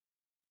 million,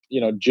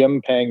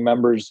 gym paying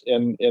members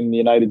in the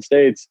United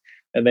States,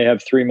 and they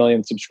have 3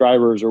 million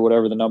subscribers or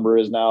whatever the number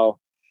is now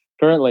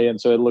currently.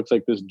 And so it looks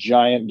like this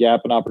giant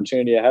gap in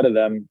opportunity ahead of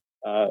them.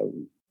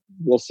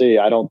 We'll see.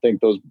 I don't think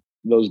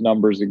those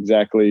numbers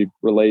exactly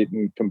relate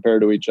and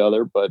compare to each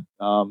other, but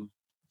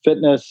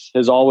fitness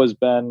has always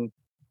been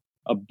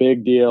a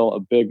big deal, a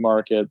big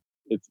market.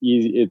 it's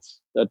easy, it's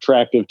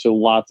attractive to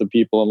lots of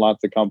people and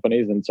lots of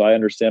companies. And so I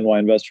understand why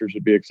investors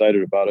would be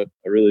excited about it.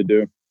 I really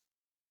do.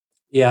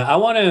 Yeah, I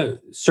want to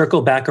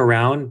circle back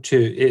around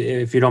to,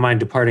 if you don't mind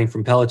departing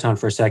from Peloton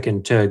for a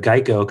second, to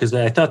Geico, because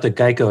I thought the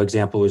Geico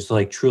example was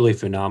like truly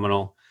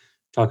phenomenal.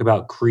 Talk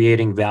about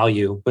creating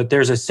value. But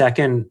there's a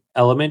second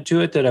element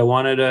to it that I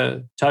wanted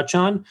to touch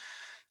on.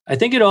 I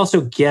think it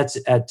also gets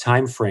at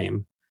time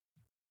frame,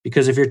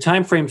 because if your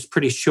time frame is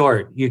pretty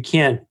short, you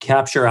can't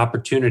capture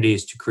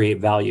opportunities to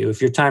create value.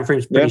 If your time frame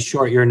is pretty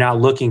short, you're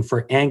not looking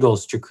for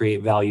angles to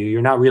create value.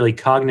 You're not really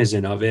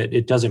cognizant of it.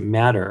 It doesn't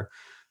matter.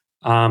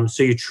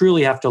 So you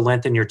truly have to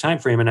lengthen your time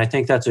frame. And I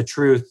think that's a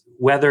truth,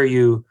 whether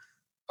you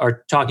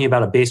are talking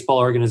about a baseball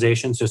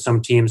organization. So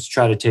some teams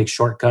try to take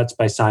shortcuts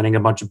by signing a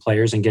bunch of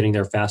players and getting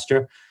there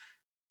faster.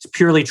 It's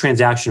purely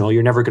transactional.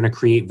 You're never going to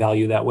create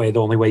value that way.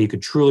 The only way you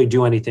could truly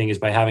do anything is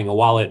by having a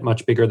wallet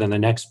much bigger than the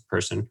next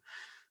person.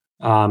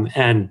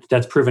 And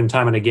that's proven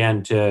time and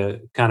again to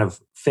kind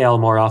of fail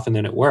more often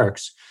than it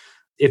works.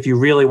 If you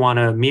really want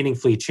to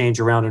meaningfully change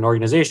around an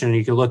organization, and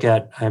you can look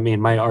at,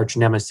 my arch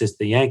nemesis,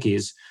 the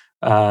Yankees,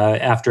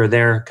 after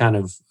their kind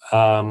of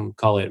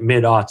call it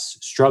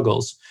mid-aughts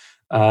struggles,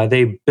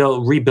 they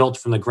rebuilt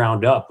from the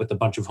ground up with a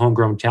bunch of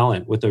homegrown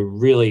talent, with a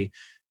really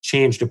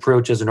changed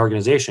approach as an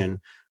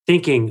organization,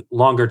 thinking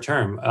longer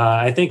term.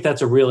 I think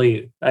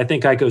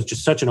Geico is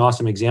just such an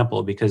awesome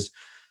example, because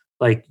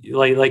like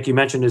you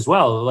mentioned as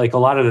well, like a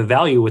lot of the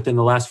value within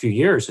the last few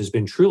years has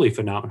been truly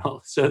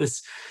phenomenal. So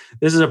this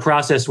is a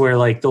process where,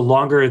 like, the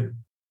longer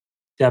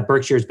that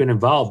Berkshire has been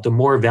involved, the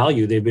more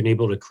value they've been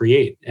able to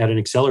create at an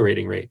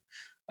accelerating rate.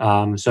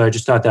 So I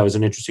just thought that was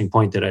an interesting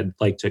point that I'd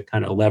like to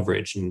kind of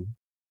leverage and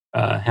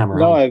hammer on.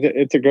 No,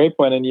 it's a great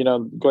point.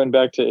 And, going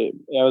back to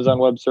Amazon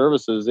Web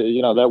Services,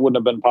 that wouldn't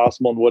have been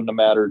possible and wouldn't have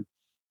mattered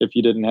if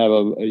you didn't have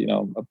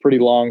a pretty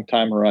long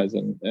time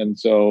horizon. And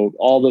so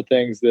all the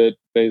things that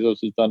Bezos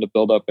has done to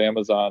build up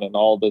Amazon and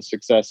all the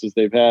successes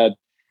they've had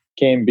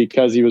came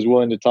because he was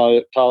willing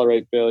to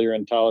tolerate failure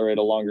and tolerate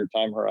a longer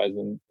time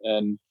horizon.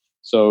 And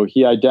so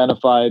he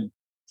identified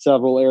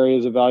several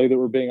areas of value that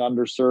were being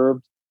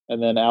underserved,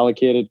 and then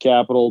allocated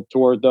capital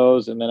toward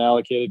those, and then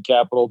allocated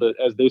capital that,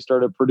 as they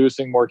started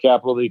producing more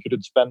capital that he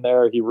could spend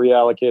there, he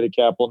reallocated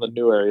capital into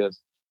new areas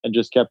and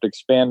just kept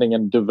expanding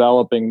and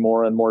developing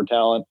more and more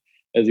talent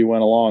as he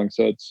went along.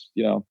 So it's,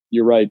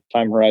 you're right,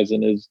 time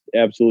horizon is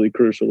absolutely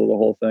crucial to the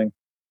whole thing.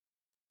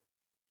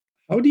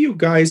 How do you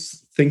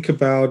guys think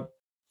about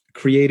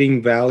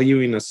creating value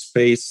in a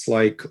space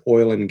like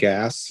oil and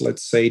gas,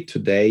 let's say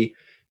today,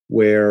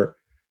 where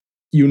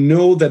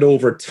that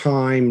over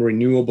time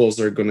renewables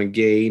are going to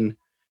gain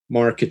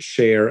market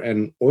share,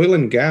 and oil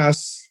and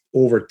gas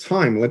over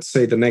time, let's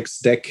say the next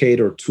decade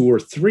or 2 or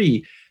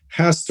 3,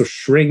 has to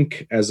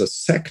shrink as a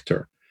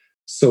sector?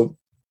 So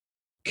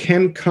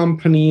can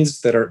companies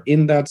that are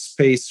in that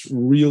space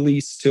really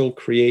still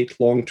create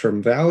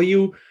long-term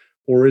value,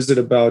 or is it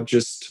about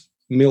just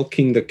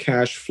milking the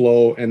cash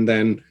flow and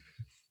then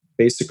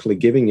basically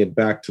giving it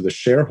back to the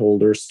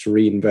shareholders to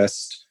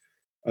reinvest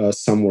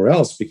somewhere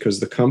else? Because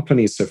the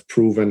companies have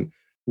proven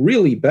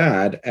really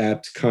bad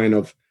at kind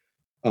of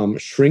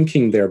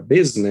shrinking their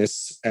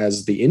business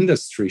as the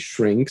industry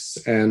shrinks.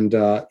 And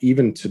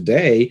even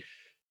today,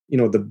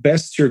 the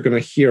best you're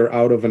going to hear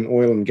out of an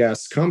oil and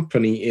gas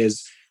company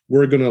is,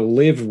 we're going to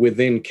live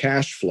within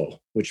cash flow,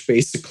 which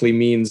basically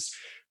means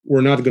we're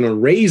not going to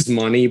raise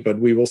money, but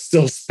we will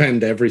still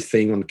spend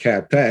everything on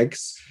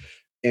CapEx.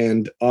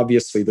 And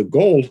obviously the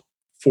goal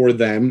for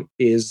them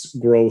is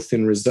growth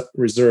in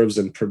reserves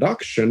and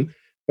production,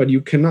 but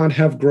you cannot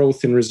have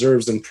growth in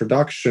reserves and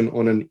production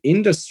on an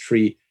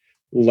industry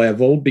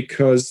level,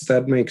 because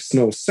that makes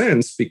no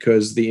sense,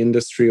 because the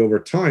industry over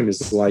time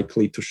is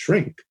likely to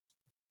shrink.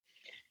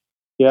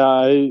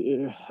 Yeah,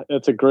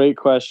 it's a great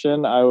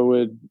question.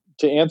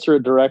 To answer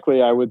it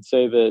directly, I would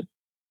say that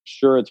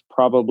sure, it's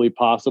probably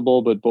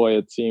possible, but boy,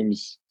 it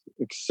seems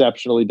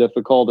exceptionally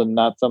difficult and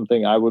not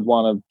something I would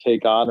want to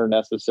take on or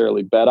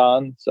necessarily bet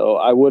on. So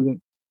I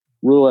wouldn't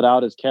rule it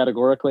out as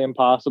categorically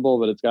impossible,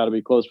 but it's got to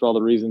be close for all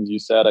the reasons you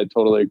said. I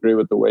totally agree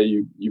with the way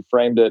you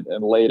framed it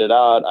and laid it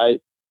out.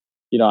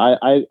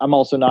 I'm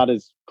also not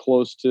as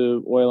close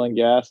to oil and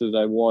gas as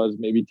I was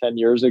maybe 10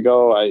 years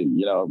ago. I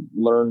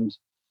learned,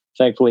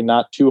 thankfully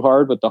not too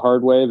hard, but the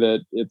hard way,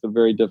 that it's a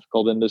very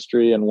difficult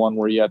industry, and one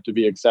where you have to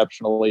be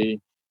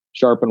exceptionally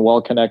sharp and well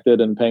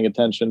connected and paying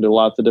attention to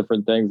lots of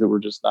different things that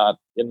were just not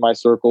in my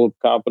circle of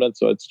competence.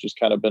 So it's just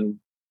kind of been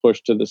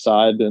pushed to the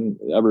side and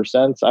ever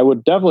since. I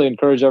would definitely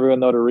encourage everyone,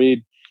 though, to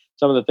read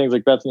some of the things.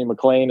 Like Bethany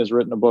McLean has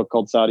written a book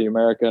called Saudi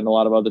America, and a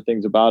lot of other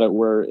things about it,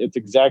 where it's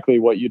exactly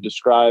what you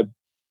described,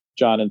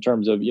 John, in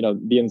terms of,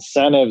 the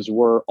incentives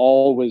were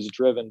always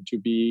driven to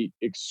be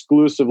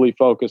exclusively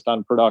focused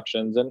on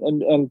productions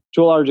and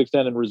to a large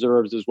extent in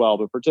reserves as well,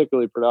 but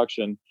particularly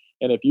production.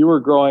 And if you were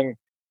growing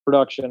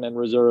production and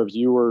reserves,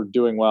 you were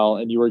doing well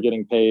and you were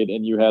getting paid,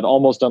 and you had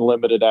almost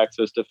unlimited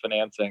access to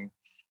financing.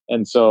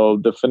 And so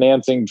the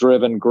financing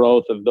driven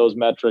growth of those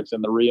metrics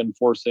and the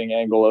reinforcing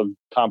angle of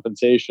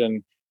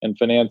compensation and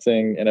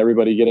financing and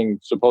everybody getting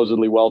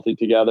supposedly wealthy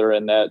together,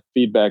 and that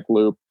feedback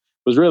loop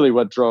was really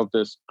what drove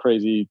this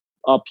crazy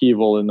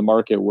upheaval in the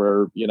market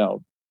where,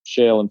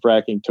 shale and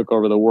fracking took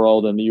over the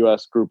world and the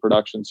US grew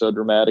production so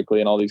dramatically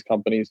and all these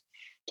companies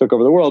took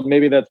over the world.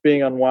 Maybe that's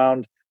being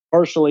unwound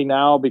partially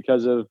now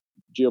because of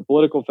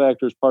geopolitical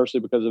factors, partially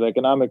because of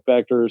economic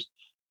factors,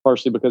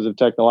 partially because of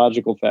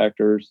technological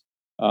factors.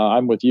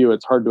 I'm with you.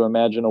 It's hard to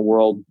imagine a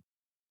world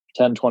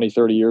 10, 20,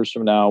 30 years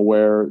from now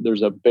where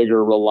there's a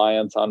bigger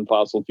reliance on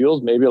fossil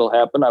fuels. Maybe it'll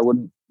happen. I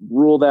wouldn't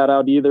rule that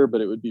out either, but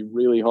it would be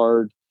really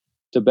hard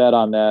to bet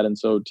on that. And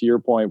so to your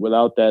point,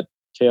 without that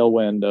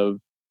tailwind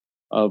of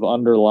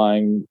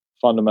underlying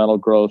fundamental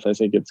growth, I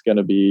think it's going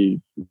to be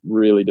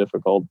really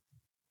difficult.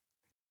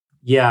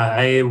 Yeah,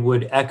 I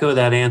would echo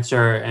that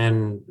answer.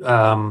 And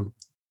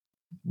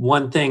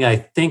one thing I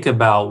think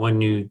about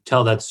when you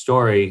tell that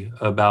story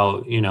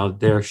about,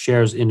 their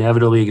shares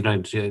inevitably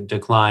going to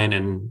decline,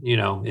 and,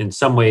 in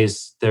some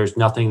ways there's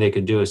nothing they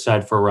could do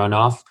aside for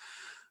runoff.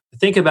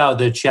 Think about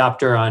the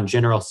chapter on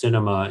General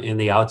Cinema in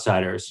The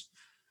Outsiders.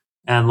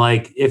 And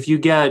if you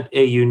get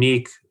a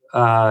unique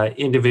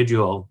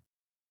individual,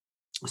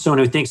 someone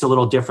who thinks a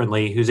little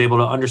differently, who's able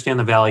to understand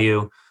the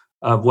value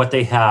of what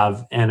they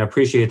have and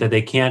appreciate that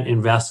they can't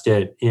invest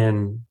it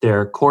in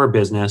their core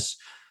business,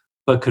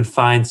 but could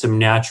find some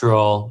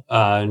natural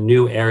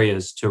new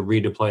areas to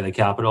redeploy the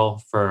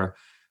capital for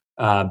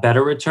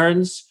better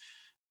returns.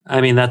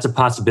 I mean, that's a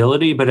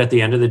possibility, but at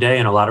the end of the day,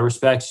 in a lot of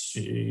respects,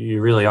 you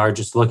really are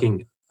just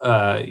looking,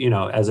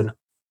 as an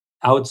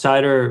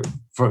outsider.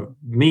 For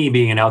me,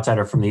 being an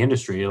outsider from the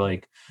industry,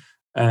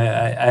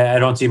 I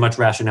don't see much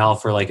rationale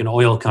for an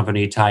oil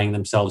company tying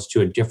themselves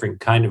to a different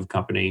kind of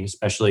company,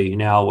 especially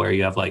now where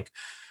you have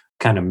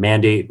kind of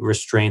mandate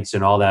restraints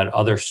and all that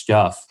other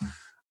stuff.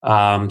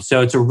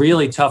 So it's a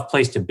really tough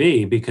place to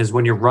be, because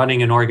when you're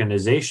running an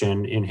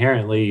organization,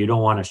 inherently you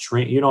don't want to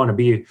shrink. You don't want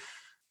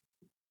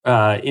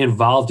to be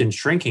involved in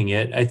shrinking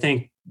it. I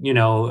think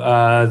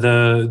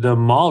the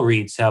mall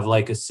REITs have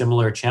a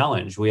similar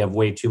challenge. We have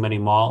way too many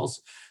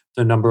malls.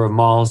 The number of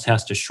malls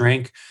has to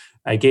shrink.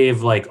 I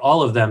gave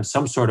all of them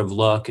some sort of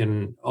look,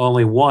 and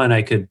only one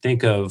I could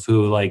think of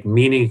who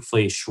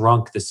meaningfully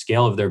shrunk the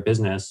scale of their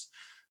business.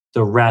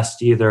 The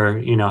rest either,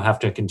 have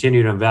to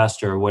continue to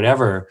invest or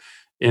whatever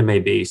it may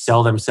be,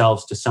 sell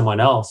themselves to someone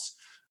else.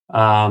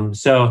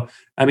 So,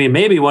 I mean,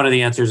 maybe one of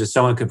the answers is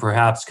someone could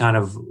perhaps kind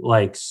of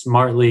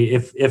smartly,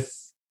 if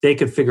they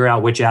could figure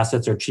out which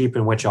assets are cheap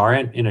and which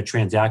aren't in a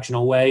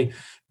transactional way,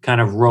 kind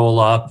of roll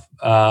up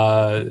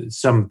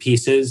some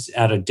pieces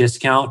at a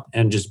discount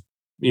and just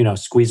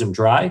squeeze them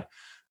dry.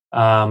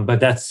 But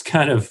that's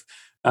kind of,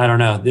 I don't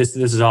know. This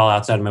is all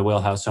outside of my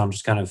wheelhouse, so I'm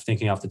just kind of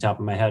thinking off the top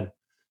of my head.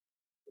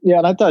 Yeah,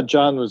 and I thought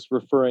John was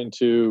referring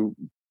to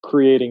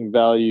creating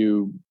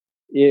value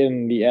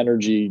in the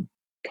energy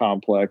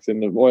complex, in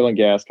the oil and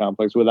gas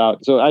complex.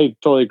 So I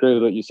totally agree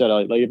with what you said.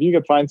 If you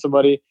could find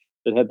somebody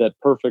that had that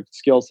perfect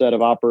skill set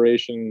of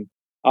operational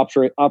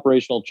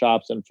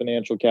chops and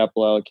financial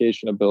capital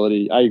allocation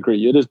ability, I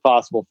agree. It is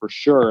possible for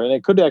sure. And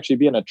it could actually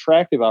be an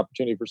attractive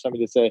opportunity for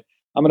somebody to say,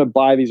 I'm going to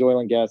buy these oil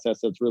and gas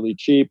assets really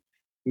cheap,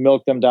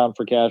 milk them down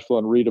for cash flow,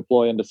 and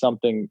redeploy into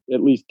something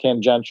at least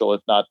tangential,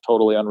 if not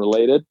totally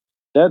unrelated.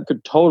 That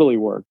could totally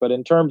work. But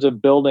in terms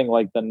of building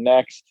the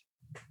next,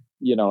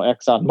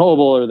 ExxonMobil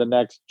or the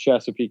next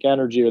Chesapeake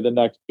Energy or the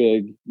next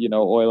big,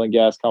 oil and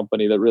gas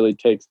company that really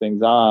takes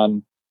things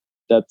on,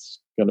 that's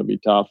going to be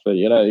tough.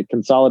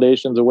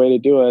 Consolidation is a way to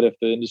do it. If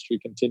the industry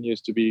continues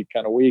to be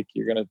kind of weak,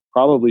 you're going to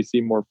probably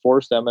see more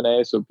forced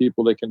M&A. So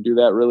people that can do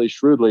that really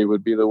shrewdly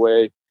would be the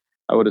way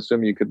I would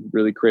assume you could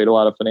really create a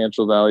lot of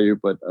financial value.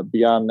 But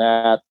beyond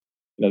that,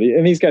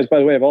 and these guys, by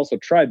the way, have also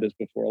tried this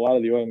before. A lot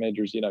of the oil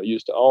majors,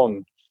 used to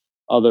own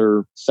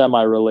other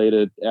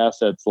semi-related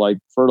assets like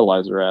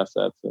fertilizer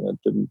assets, and it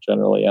didn't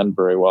generally end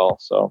very well.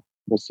 So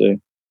we'll see.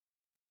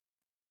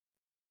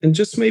 And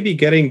just maybe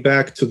getting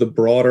back to the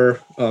broader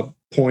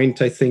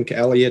point, I think,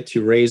 Elliot,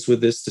 you raised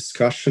with this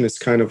discussion is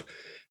kind of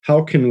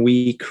how can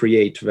we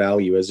create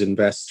value as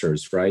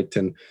investors, right?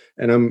 And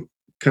I'm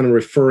kind of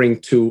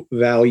referring to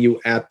value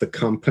at the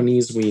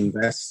companies we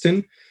invest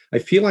in. I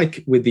feel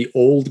like with the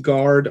old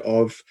guard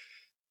of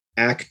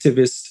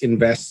activist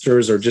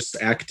investors or just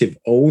active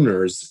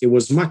owners, it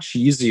was much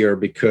easier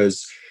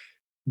because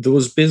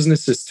those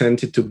businesses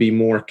tended to be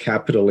more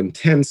capital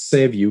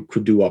intensive. You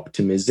could do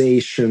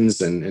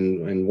optimizations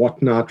and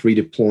whatnot,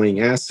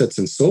 redeploying assets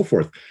and so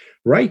forth.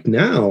 Right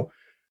now,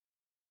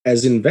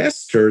 as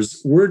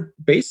investors, we're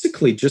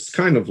basically just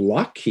kind of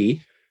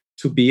lucky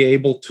to be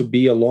able to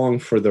be along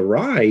for the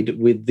ride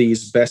with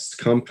these best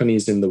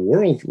companies in the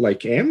world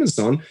like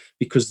Amazon,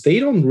 because they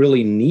don't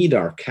really need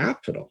our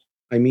capital.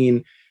 I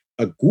mean,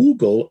 a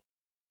Google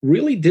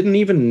really didn't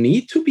even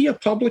need to be a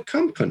public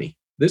company.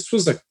 This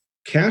was a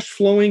cash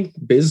flowing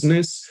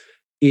business.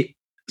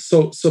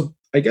 So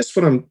I guess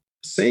what I'm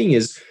saying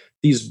is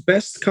these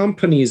best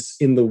companies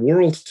in the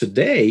world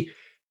today,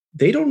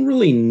 they don't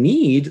really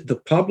need the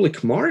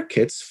public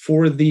markets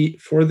for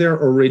their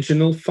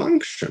original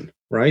function,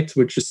 right?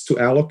 Which is to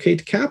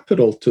allocate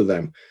capital to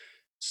them.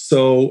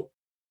 So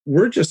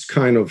we're just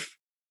kind of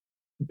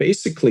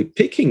basically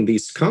picking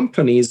these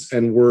companies,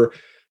 and we're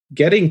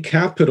getting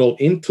capital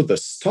into the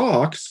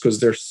stocks because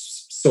they're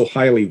so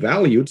highly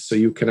valued. So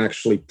you can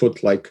actually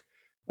put like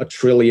 $1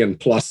 trillion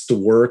plus to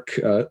work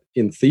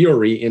in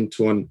theory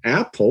into an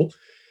Apple,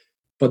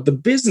 but the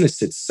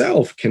business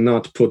itself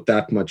cannot put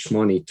that much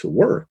money to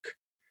work.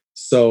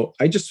 So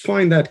I just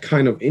find that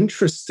kind of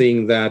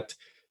interesting, that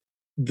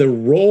the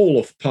role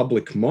of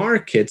public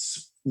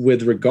markets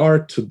with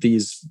regard to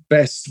these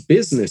best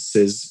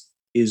businesses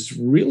is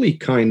really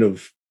kind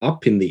of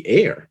up in the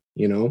air.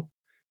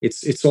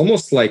 It's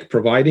almost like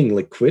providing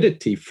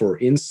liquidity for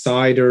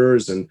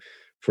insiders and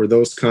for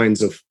those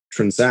kinds of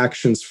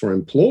transactions for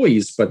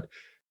employees, but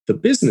the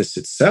business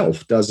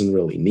itself doesn't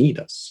really need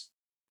us.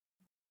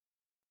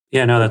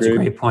 Yeah, no, that's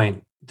Agreed. a great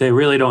point. They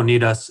really don't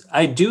need us.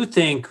 I do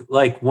think,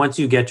 like, once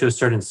you get to a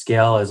certain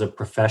scale as a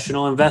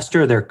professional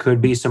investor, there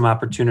could be some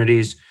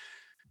opportunities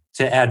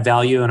to add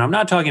value. And I'm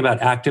not talking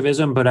about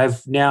activism, but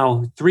I've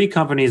now 3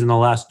 companies in the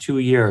last 2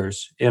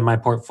 years in my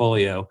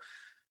portfolio.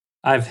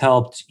 I've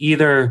helped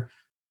either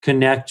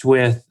connect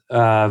with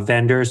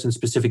vendors in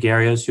specific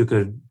areas who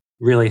could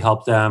really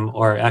help them,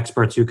 or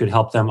experts who could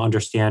help them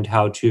understand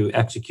how to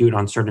execute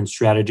on certain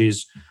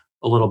strategies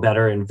a little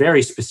better in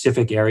very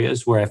specific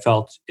areas where I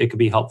felt it could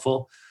be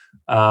helpful,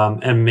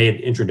 and made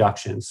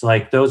introductions.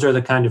 Like, those are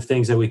the kind of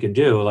things that we could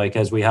do. Like,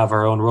 as we have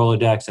our own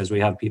Rolodex, as we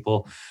have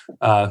people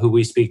who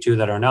we speak to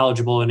that are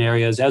knowledgeable in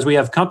areas, as we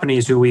have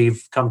companies who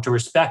we've come to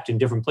respect in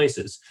different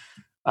places.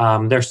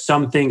 There's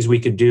some things we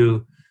could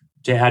do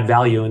to add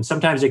value, and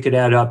sometimes it could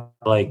add up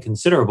like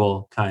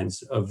considerable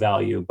kinds of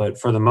value. But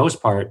for the most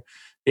part,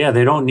 yeah,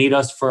 they don't need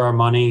us for our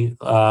money.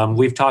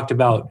 We've talked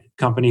about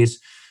companies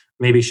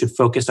maybe should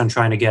focus on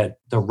trying to get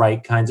the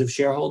right kinds of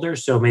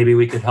shareholders. So maybe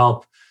we could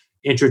help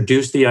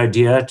introduce the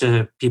idea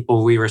to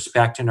people we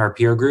respect in our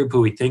peer group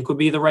who we think would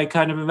be the right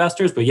kind of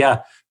investors. But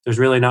yeah, there's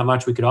really not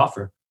much we could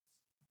offer.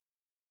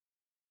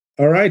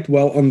 All right.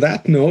 Well, on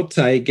that note,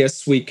 I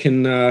guess we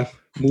can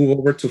move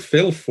over to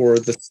Phil for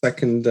the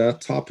second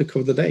topic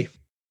of the day.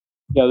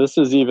 Yeah, this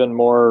is even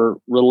more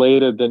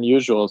related than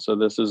usual. So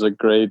this is a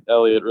great,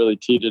 Elliot really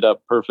teed it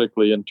up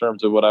perfectly in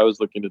terms of what I was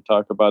looking to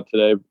talk about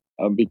today,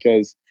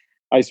 because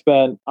I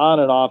spent on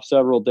and off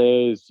several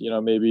days,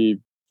 maybe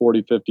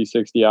 40, 50,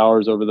 60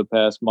 hours over the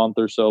past month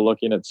or so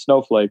looking at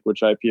Snowflake, which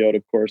IPO'd,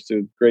 of course,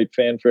 to great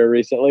fanfare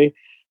recently.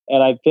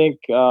 And I think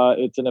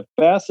it's a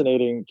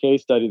fascinating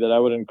case study that I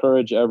would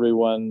encourage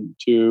everyone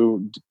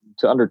to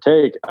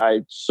undertake.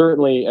 I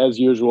certainly, as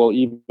usual,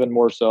 even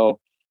more so,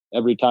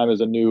 every time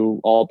is a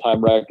new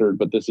all-time record,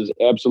 but this is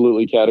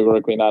absolutely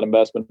categorically not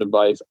investment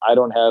advice. I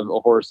don't have a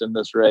horse in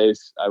this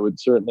race. I would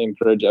certainly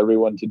encourage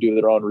everyone to do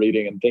their own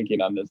reading and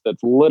thinking on this.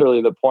 That's literally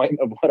the point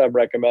of what I'm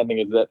recommending,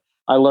 is that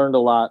I learned a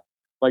lot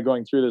by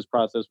going through this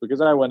process,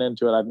 because I went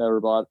into it. I've never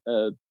bought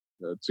a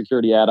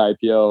security at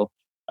IPO.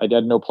 I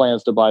had no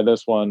plans to buy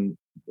this one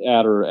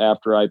at or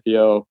after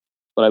IPO,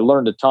 but I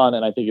learned a ton,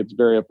 and I think it's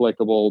very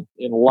applicable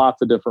in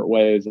lots of different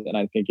ways. And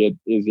I think it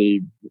is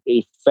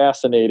a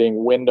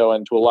fascinating window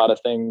into a lot of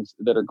things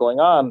that are going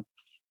on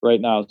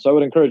right now. So I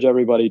would encourage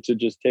everybody to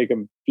just take a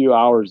few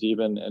hours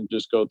even and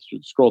just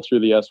scroll through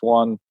the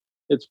S1.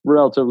 It's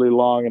relatively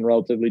long and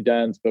relatively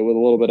dense, but with a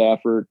little bit of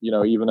effort,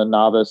 even a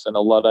novice and a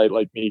Luddite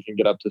like me can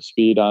get up to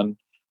speed on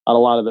a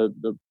lot of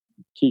the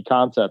key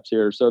concepts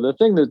here. So the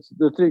things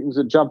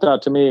that jumped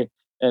out to me,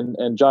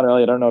 and John or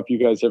Elliot, I don't know if you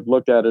guys have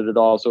looked at it at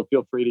all, so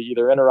feel free to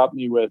either interrupt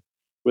me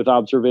with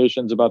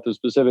observations about the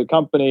specific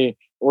company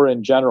or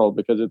in general,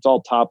 because it's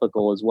all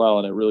topical as well,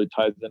 and it really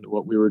ties into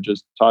what we were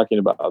just talking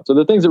about. So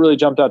the things that really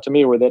jumped out to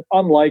me were that,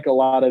 unlike a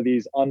lot of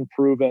these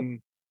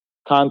unproven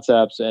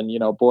concepts, and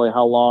boy,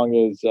 how long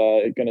is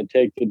it going to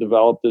take to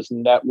develop this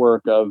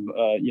network of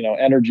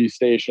energy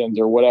stations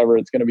or whatever?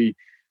 It's going to be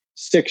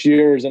 6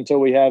 years until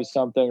we have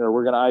something, or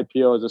we're going to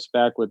IPO as a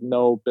SPAC with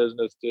no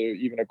business to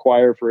even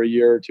acquire for a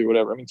year or two,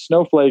 whatever. I mean,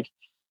 Snowflake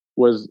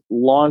was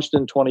launched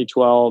in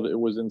 2012.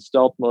 It was in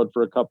stealth mode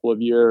for a couple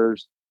of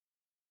years.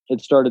 It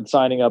started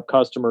signing up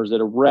customers at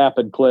a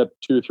rapid clip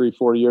 2, 3,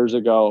 4 years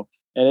ago,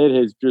 and it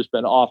has just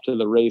been off to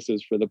the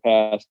races for the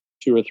past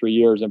 2 or 3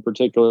 years, and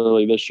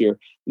particularly this year.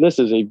 This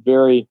is a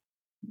very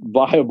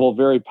viable,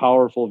 very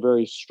powerful,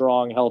 very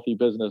strong, healthy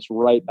business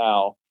right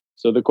now.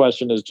 So the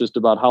question is just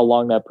about how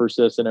long that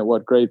persists and at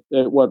what rate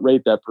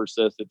that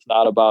persists. It's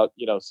not about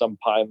some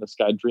pie in the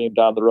sky dream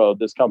down the road.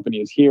 This company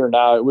is here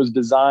now. It was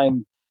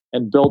designed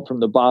and built from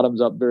the bottoms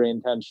up very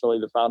intentionally.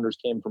 The founders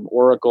came from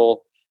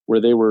Oracle,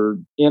 where they were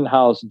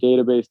in-house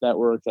database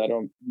networks. I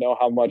don't know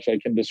how much I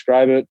can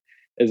describe it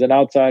as an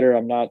outsider.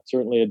 I'm not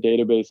certainly a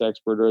database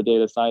expert or a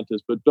data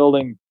scientist, but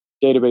building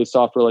database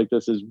software like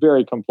this is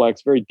very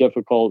complex, very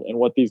difficult. And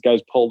what these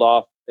guys pulled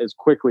off as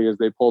quickly as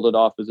they pulled it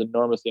off is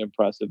enormously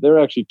impressive. They're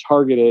actually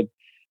targeted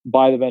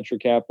by the venture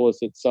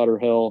capitalists at Sutter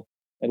Hill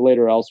and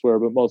later elsewhere,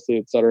 but mostly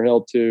at Sutter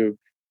Hill to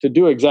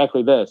do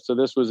exactly this. So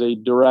this was a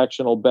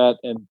directional bet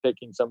and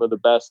picking some of the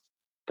best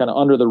kind of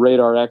under the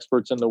radar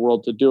experts in the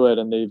world to do it.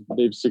 And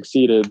they've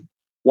succeeded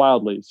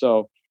wildly.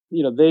 So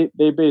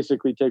they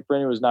basically take, for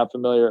anyone who's not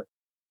familiar,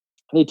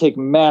 they take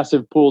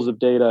massive pools of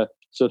data.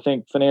 So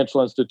think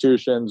financial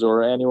institutions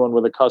or anyone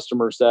with a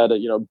customer set,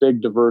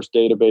 big diverse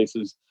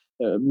databases,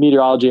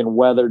 meteorology and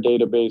weather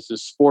databases.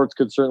 Sports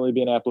could certainly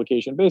be an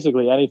application,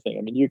 basically anything.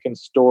 I mean, you can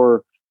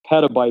store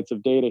petabytes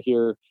of data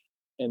here,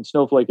 and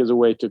Snowflake is a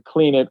way to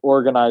clean it,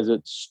 organize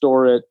it,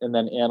 store it, and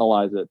then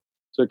analyze it.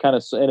 So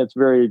and it's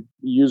very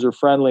user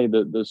friendly.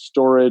 The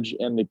storage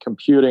and the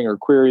computing or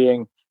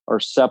querying are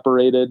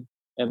separated,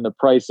 and the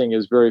pricing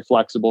is very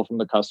flexible from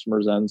the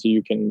customer's end. So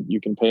you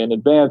can pay in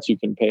advance, you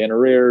can pay in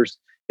arrears.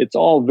 It's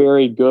all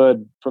very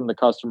good from the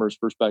customer's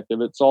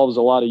perspective. It solves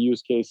a lot of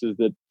use cases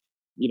that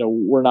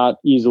were not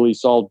easily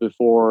solved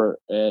before,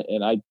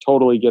 and I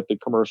totally get the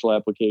commercial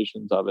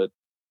applications of it.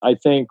 I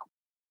think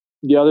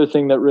the other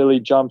thing that really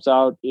jumps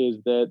out is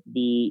that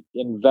the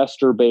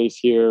investor base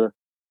here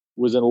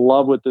was in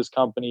love with this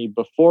company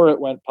before it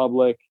went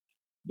public.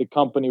 The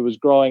company was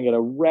growing at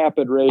a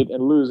rapid rate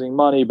and losing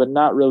money, but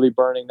not really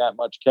burning that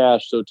much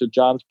cash. So to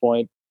John's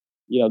point,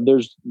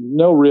 there's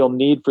no real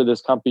need for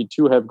this company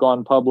to have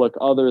gone public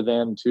other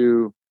than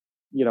to,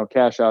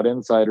 cash out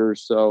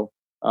insiders. So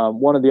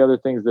one of the other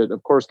things that,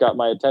 of course, got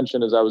my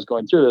attention as I was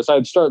going through this,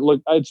 I'd started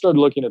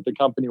looking at the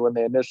company when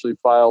they initially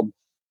filed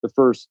the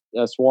first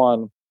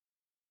S1.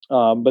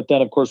 But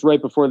then, of course,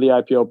 right before the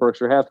IPO,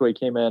 Berkshire Hathaway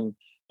came in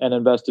and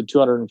invested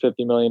 $250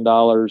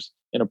 million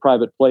in a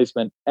private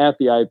placement at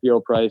the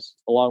IPO price,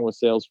 along with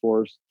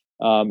Salesforce.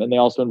 And they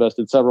also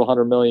invested several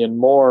 $100 million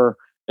more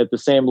at the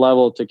same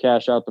level to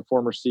cash out the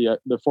former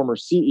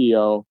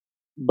CEO.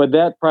 But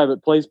that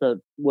private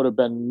placement would have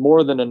been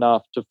more than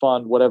enough to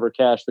fund whatever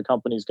cash the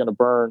company's going to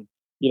burn.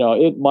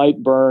 It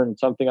might burn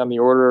something on the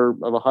order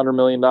of $100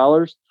 million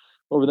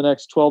over the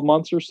next 12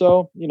 months or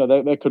so.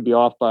 That could be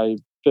off by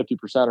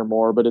 50% or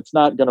more, but it's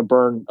not going to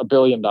burn $1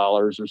 billion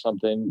or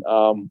something.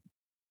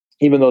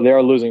 Even though they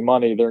are losing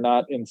money, they're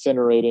not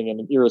incinerating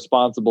an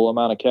irresponsible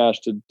amount of cash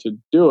to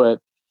do it.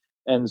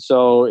 And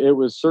so it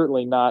was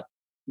certainly not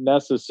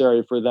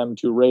necessary for them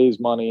to raise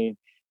money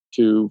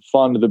to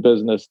fund the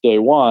business day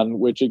one,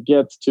 which it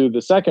gets to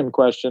the second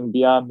question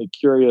beyond the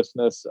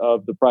curiousness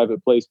of the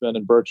private placement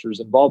and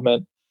Berkshire's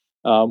involvement,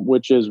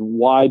 which is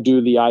why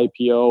do the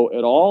IPO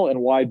at all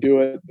and why do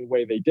it the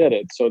way they did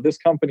it? So this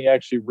company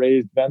actually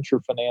raised venture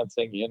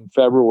financing in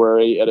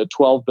February at a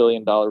 $12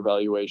 billion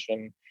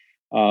valuation.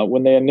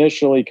 When they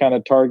initially kind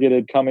of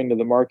targeted coming to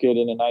the market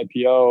in an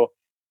IPO,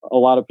 a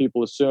lot of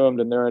people assumed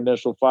in their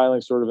initial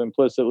filing sort of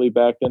implicitly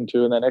backed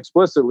into and then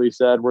explicitly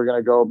said, we're going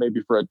to go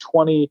maybe for a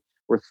 20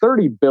 or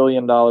 $30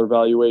 billion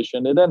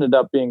valuation. It ended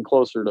up being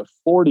closer to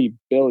 40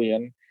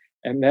 billion.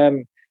 And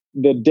then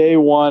the day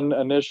one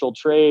initial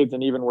trades,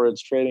 and even where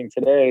it's trading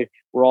today,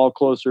 we're all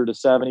closer to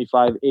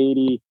 75,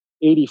 80,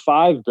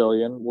 85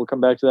 billion. We'll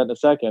come back to that in a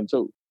second.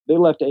 So they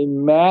left a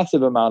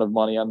massive amount of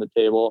money on the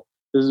table.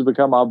 This has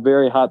become a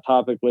very hot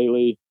topic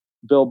lately.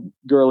 Bill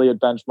Gurley at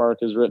Benchmark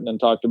has written and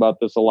talked about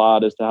this a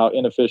lot as to how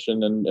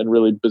inefficient and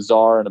really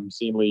bizarre and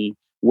obscenely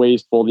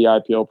wasteful the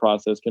IPO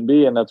process can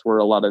be. And that's where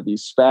a lot of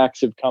these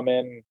SPACs have come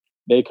in.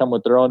 They come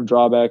with their own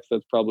drawbacks.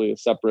 That's probably a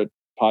separate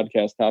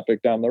podcast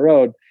topic down the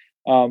road.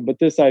 But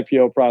this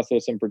IPO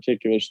process in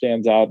particular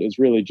stands out as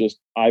really just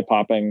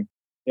eye-popping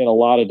in a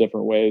lot of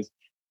different ways.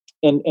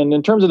 And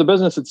in terms of the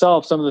business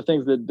itself, some of the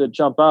things that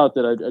jump out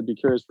that I'd be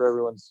curious for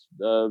everyone's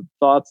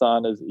thoughts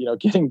on is,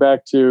 getting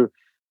back to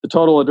the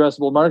total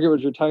addressable market, which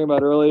we were talking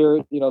about earlier,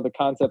 the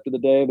concept of the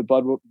day, the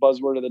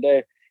buzzword of the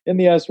day. In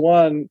the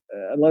S1,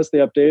 unless they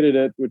updated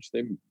it, which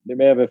they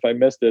may have if I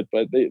missed it,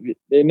 but they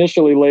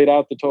initially laid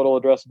out the total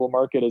addressable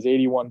market as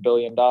 $81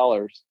 billion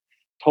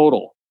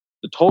total.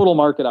 The total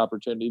market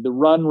opportunity, the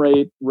run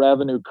rate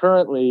revenue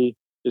currently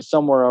is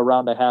somewhere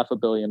around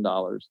 $500 million.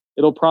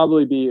 It'll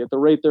probably be, at the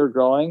rate they're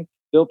growing,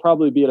 they'll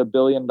probably be at $1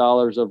 billion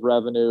of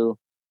revenue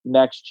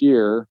next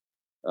year,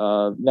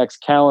 next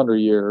calendar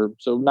year.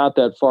 So not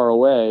that far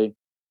away,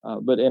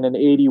 but in an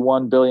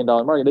 $81 billion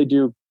market, they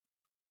do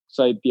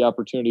cite the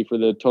opportunity for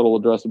the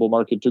total addressable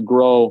market to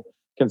grow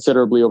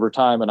considerably over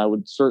time. And I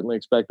would certainly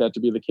expect that to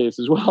be the case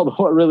as well. But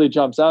what really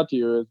jumps out to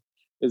you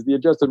is the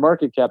adjusted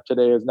market cap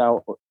today is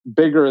now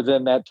bigger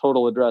than that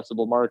total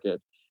addressable market.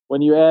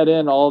 When you add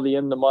in all the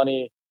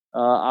in-the-money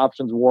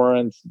options,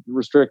 warrants,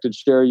 restricted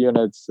share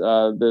units,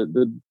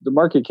 the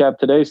market cap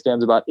today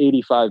stands about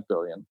 $85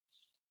 billion.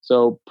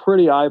 So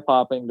pretty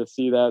eye-popping to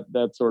see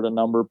that sort of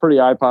number.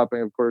 Pretty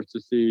eye-popping, of course, to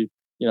see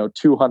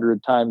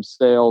 200 times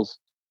sales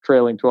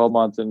trailing 12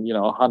 months and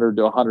 100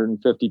 to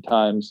 150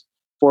 times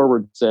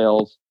forward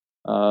sales.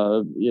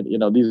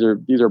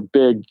 These are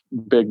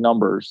big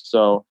numbers.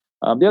 So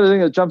the other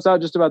thing that jumps out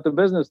just about the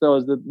business, though,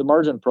 is the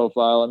margin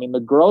profile. I mean, the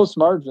gross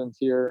margins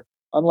here,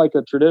 unlike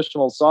a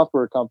traditional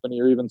software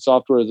company or even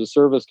software as a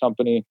service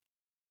company,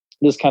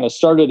 this kind of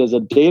started as a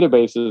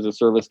database as a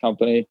service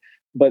company,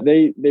 but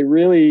they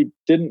really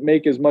didn't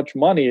make as much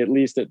money, at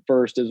least at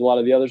first, as a lot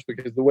of the others,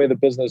 because the way the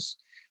business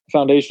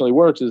foundationally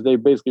works is they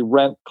basically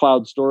rent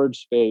cloud storage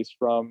space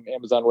from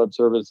Amazon Web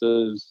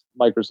Services,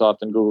 Microsoft,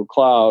 and Google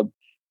Cloud.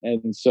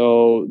 And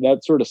so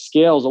that sort of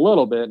scales a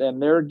little bit,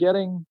 and they're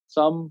getting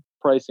some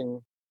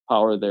pricing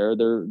power there.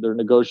 They're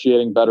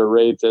negotiating better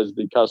rates as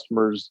the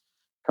customers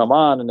come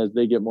on and as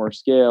they get more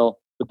scale.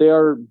 But they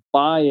are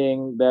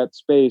buying that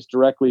space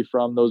directly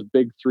from those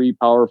big three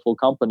powerful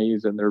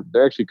companies, and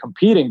they're actually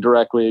competing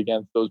directly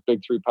against those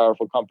big three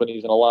powerful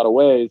companies in a lot of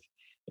ways,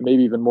 and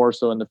maybe even more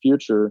so in the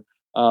future.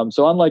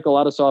 So unlike a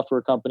lot of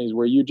software companies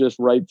where you just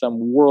write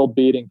some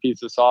world-beating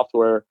piece of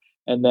software,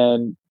 and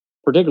then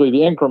particularly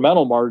the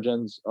incremental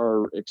margins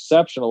are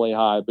exceptionally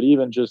high, but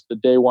even just the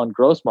day one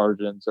gross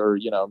margins are,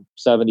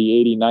 70,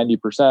 80,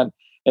 90%.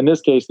 In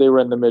this case, they were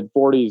in the mid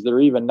 40s. They're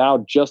even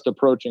now just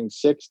approaching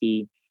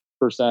 60%.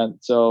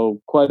 So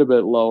quite a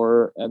bit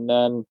lower. And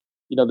then,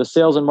 the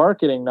sales and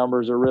marketing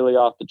numbers are really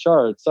off the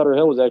charts. Sutter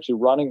Hill was actually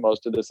running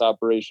most of this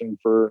operation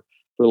for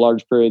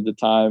large periods of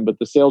time, but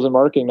the sales and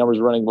marketing numbers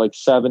are running like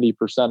 70%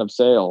 of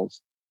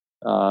sales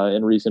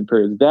in recent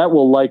periods. That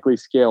will likely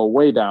scale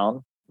way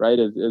down, right,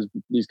 as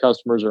these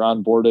customers are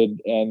onboarded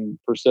and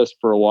persist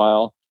for a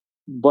while.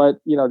 But,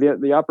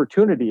 the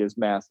opportunity is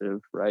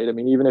massive, right? I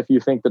mean, even if you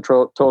think the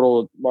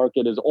total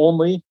market is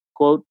only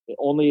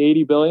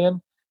 80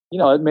 billion,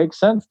 it makes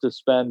sense to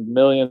spend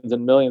millions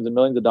and millions and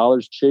millions of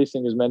dollars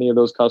chasing as many of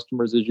those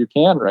customers as you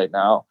can right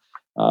now.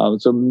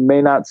 So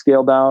may not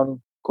scale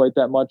down quite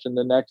that much in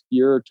the next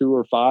year or 2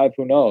 or 5,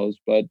 who knows?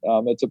 But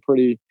it's a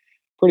pretty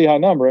high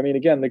number. I mean,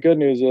 again, the good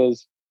news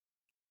is,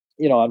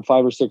 on $500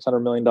 or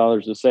 $600 million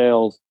of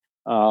sales,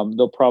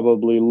 they'll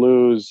probably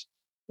lose,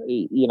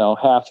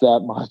 half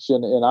that much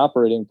in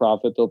operating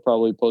profit. They'll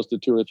probably post a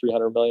 $200 or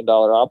 $300 million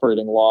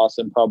operating loss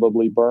and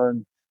probably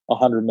burn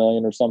 $100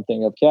 million or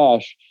something of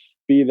cash.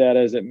 Be that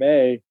as it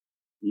may,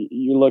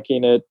 you're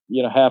looking at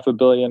 $500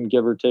 million,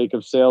 give or take,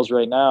 of sales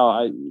right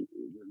now.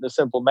 The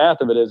simple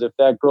math of it is, if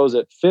that grows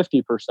at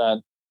 50%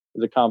 as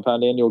a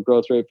compound annual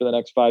growth rate for the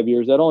next 5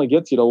 years, that only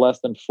gets you to less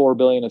than $4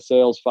 billion of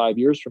sales 5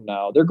 years from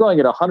now. They're growing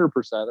at 100%.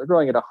 They're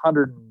growing at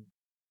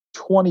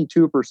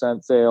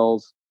 122%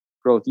 sales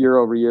growth year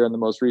over year in the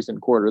most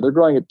recent quarter. They're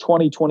growing at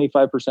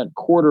 25%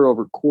 quarter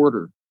over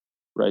quarter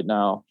right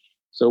now.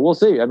 So we'll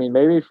see. I mean,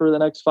 maybe for the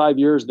next 5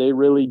 years, they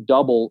really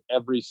double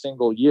every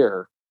single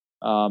year.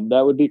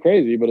 That would be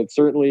crazy, but it's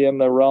certainly in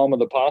the realm of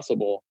the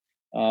possible.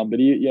 But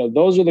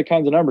those are the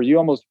kinds of numbers you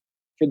almost,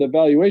 for the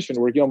valuation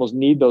work, you almost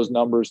need those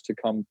numbers to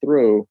come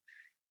through.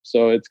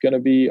 So it's going to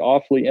be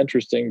awfully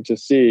interesting to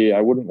see.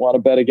 I wouldn't want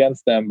to bet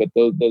against them, but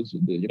those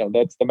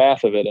that's the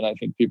math of it, and I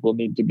think people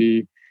need to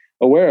be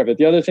aware of it.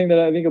 The other thing that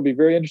I think will be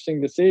very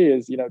interesting to see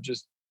is,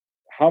 just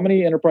how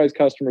many enterprise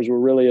customers will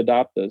really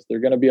adopt this. There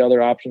are going to be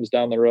other options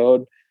down the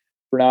road.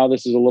 For now,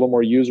 this is a little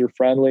more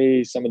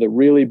user-friendly. Some of the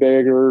really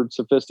bigger,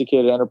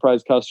 sophisticated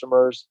enterprise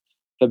customers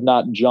have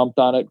not jumped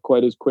on it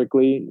quite as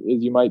quickly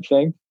as you might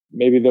think.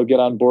 Maybe they'll get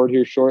on board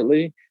here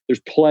shortly.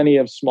 There's plenty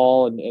of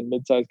small and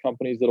mid-sized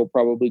companies that'll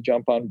probably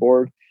jump on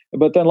board.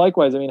 But then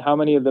likewise, I mean, how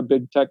many of the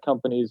big tech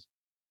companies,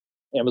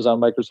 Amazon,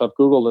 Microsoft,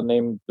 Google, to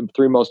name the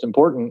three most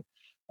important,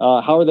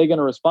 how are they going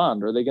to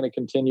respond? Are they going to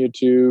continue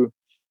to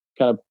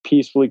kind of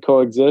peacefully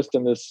coexist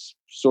in this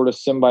sort of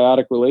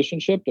symbiotic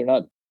relationship?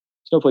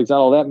 Snowflake's not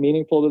all that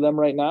meaningful to them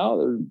right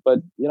now,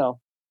 but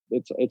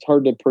it's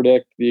hard to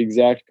predict the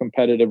exact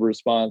competitive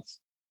response.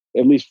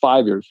 At least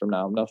 5 years from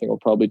now, nothing will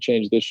probably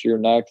change this year,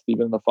 next,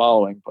 even the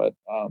following. But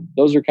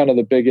those are kind of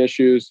the big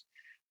issues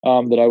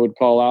that I would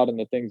call out, and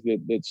the things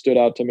that stood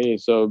out to me.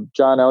 So,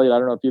 John, Elliot, I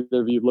don't know if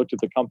either of you looked at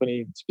the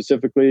company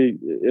specifically.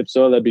 If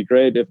so, that'd be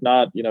great. If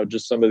not,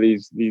 just some of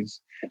these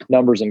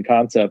numbers and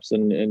concepts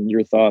and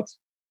your thoughts.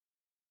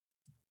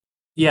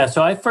 Yeah,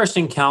 so I first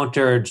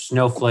encountered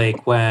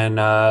Snowflake when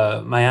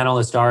my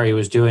analyst Ari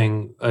was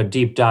doing a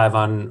deep dive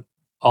on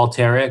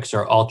Alteryx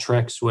or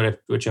Alteryx,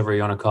 whichever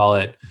you want to call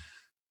it.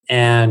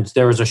 And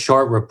there was a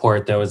short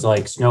report that was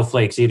like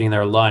Snowflake's eating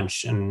their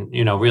lunch, and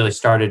really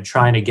started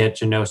trying to get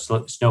to know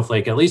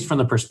Snowflake, at least from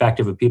the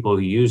perspective of people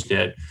who used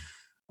it.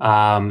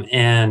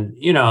 And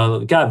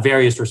got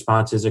various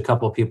responses. A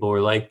couple of people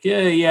were like,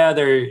 yeah,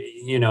 they're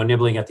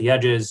nibbling at the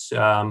edges,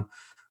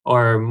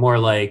 or more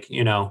like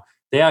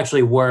they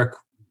actually work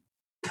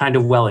kind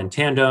of well in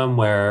tandem,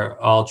 where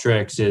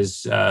Alteryx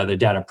is the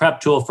data prep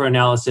tool for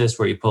analysis,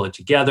 where you pull it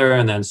together,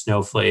 and then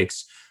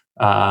Snowflake's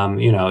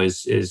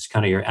is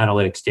kind of your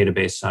analytics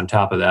database on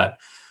top of that.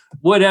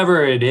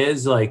 Whatever it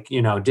is,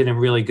 didn't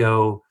really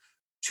go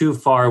too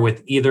far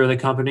with either of the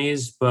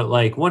companies. But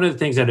one of the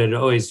things that had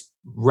always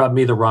rubbed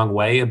me the wrong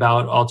way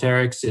about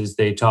Alteryx is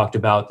they talked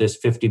about this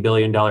 $50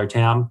 billion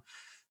TAM.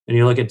 And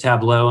you look at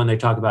Tableau and they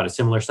talk about a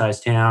similar size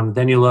TAM.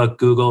 Then you look,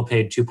 Google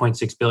paid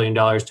 $2.6 billion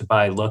to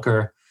buy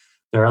Looker.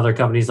 There are other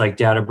companies like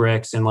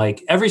Databricks, and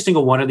every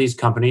single one of these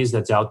companies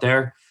that's out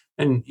there.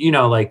 And,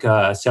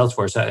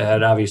 Salesforce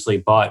had obviously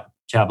bought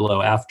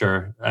Tableau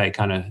after I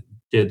kind of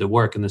did the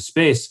work in the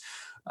space.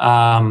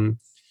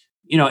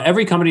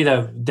 Every company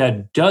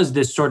that does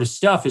this sort of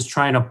stuff is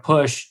trying to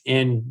push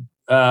in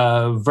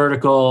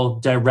vertical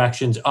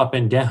directions up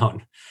and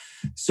down.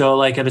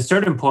 So at a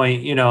certain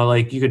point,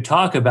 you could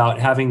talk about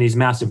having these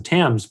massive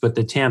TAMs, but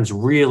the TAMs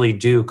really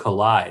do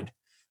collide.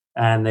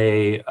 And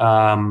they,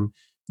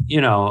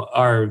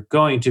 are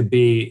going to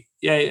be,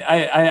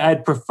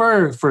 I'd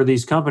prefer for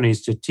these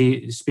companies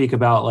to speak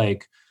about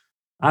like,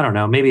 I don't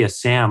know, maybe a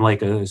SAM,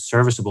 like a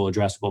serviceable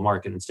addressable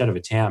market instead of a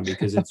TAM,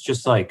 because it's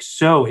just like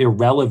so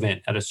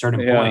irrelevant at a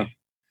certain point.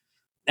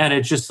 And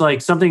it's just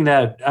like something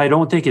that I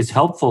don't think is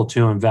helpful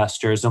to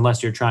investors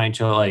unless you're trying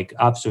to like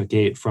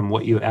obfuscate from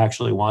what you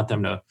actually want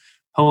them to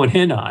hone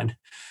in on.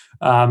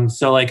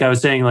 So like I was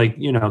saying, like,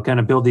 kind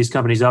of build these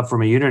companies up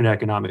from a unit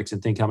economics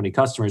and think how many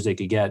customers they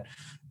could get.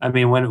 I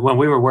mean, when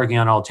we were working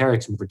on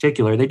Alteryx in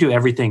particular, they do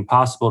everything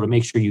possible to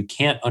make sure you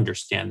can't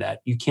understand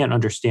that. You can't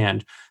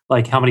understand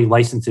like how many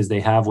licenses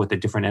they have with a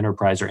different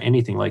enterprise or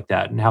anything like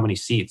that, and how many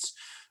seats.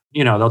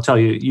 They'll tell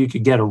you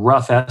could get a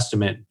rough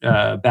estimate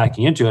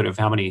backing into it of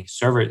how many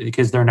servers,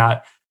 because they're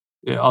not,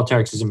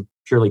 Alteryx isn't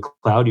purely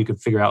cloud. You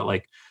could figure out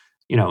like,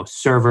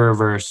 server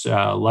versus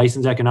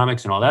license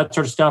economics and all that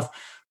sort of stuff.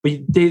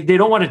 But they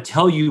don't want to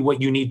tell you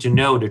what you need to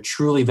know to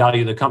truly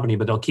value the company,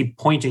 but they'll keep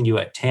pointing you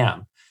at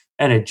TAM.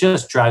 And it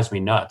just drives me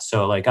nuts.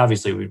 So like,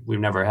 obviously we've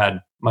never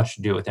had much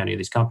to do with any of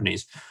these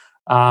companies.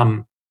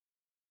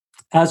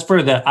 As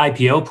for the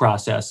IPO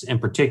process in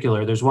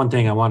particular, there's one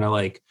thing I want to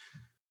like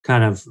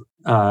kind of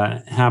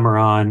hammer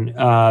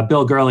on.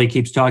 Bill Gurley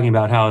keeps talking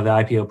about how the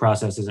IPO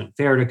process isn't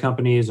fair to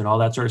companies and all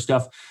that sort of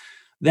stuff.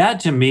 That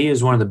to me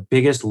is one of the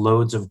biggest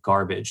loads of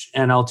garbage.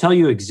 And I'll tell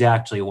you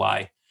exactly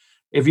why.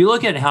 If you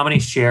look at how many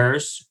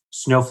shares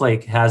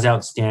Snowflake has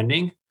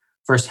outstanding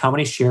versus how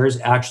many shares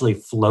actually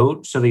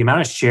float, so the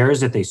amount of shares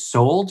that they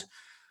sold,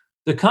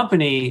 the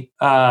company,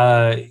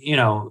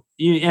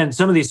 and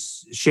some of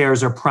these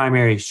shares are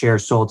primary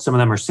shares sold. Some of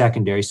them are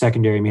secondary.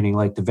 Secondary meaning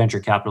like the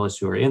venture capitalists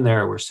who are in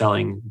there were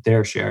selling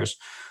their shares,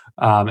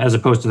 as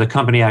opposed to the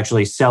company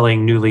actually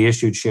selling newly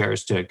issued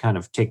shares to kind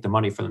of take the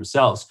money for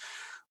themselves.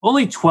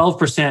 Only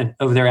 12%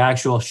 of their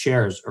actual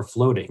shares are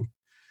floating.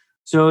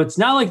 So it's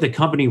not like the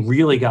company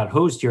really got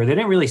hosed here. They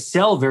didn't really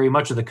sell very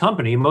much of the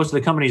company. Most of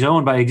the company is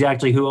owned by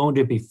exactly who owned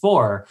it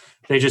before.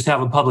 They just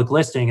have a public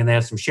listing and they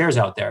have some shares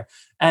out there.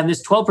 And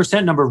this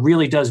 12% number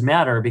really does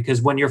matter,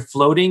 because when you're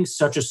floating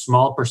such a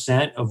small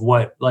percent of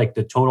what like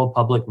the total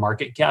public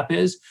market cap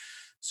is,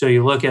 so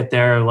you look at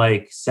their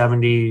like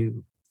 $75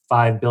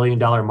 billion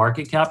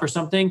market cap or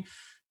something,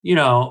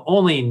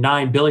 only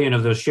 9 billion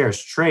of those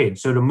shares trade.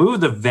 So to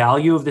move the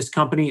value of this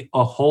company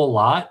a whole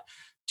lot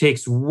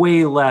takes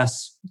way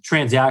less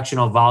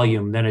transactional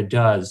volume than it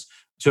does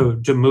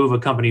to move a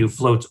company who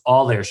floats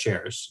all their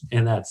shares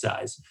in that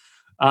size.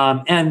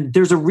 And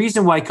there's a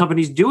reason why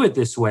companies do it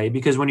this way,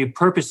 because when you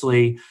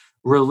purposely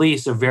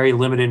release a very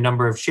limited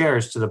number of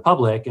shares to the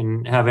public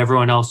and have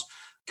everyone else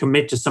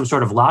commit to some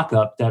sort of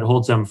lockup that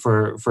holds them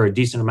for a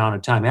decent amount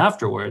of time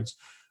afterwards,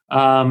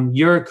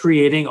 you're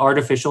creating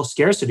artificial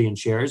scarcity in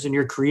shares, and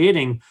you're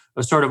creating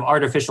a sort of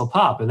artificial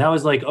pop. And that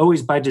was like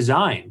always by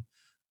design.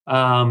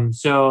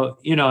 So,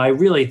 I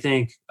really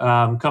think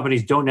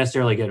companies don't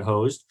necessarily get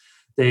hosed.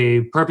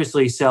 They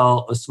purposely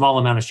sell a small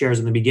amount of shares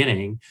in the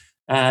beginning.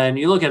 And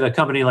you look at a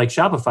company like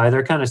Shopify,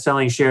 they're kind of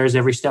selling shares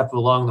every step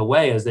along the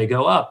way as they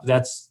go up.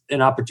 That's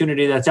an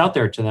opportunity that's out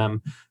there to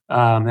them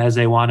as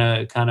they want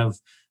to kind of,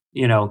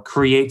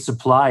 create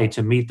supply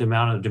to meet the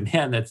amount of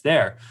demand that's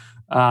there.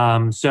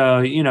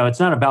 So, it's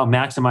not about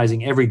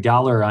maximizing every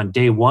dollar on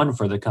day one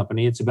for the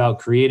company. It's about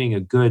creating a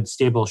good,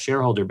 stable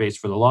shareholder base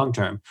for the long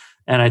term.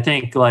 And I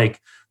think like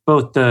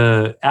both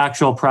the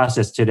actual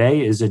process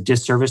today is a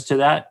disservice to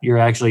that. You're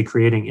actually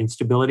creating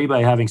instability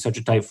by having such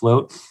a tight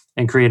float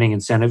and creating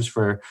incentives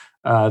for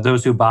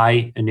those who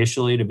buy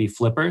initially to be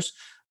flippers.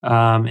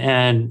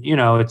 And,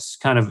 it's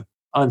kind of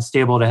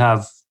unstable to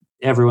have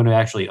everyone who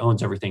actually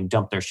owns everything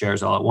dump their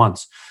shares all at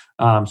once.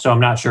 So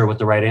I'm not sure what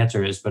the right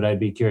answer is, but I'd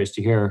be curious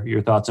to hear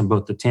your thoughts on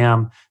both the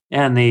TAM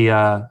and the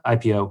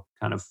IPO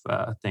kind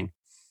of thing.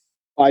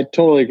 I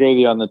totally agree with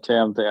you on the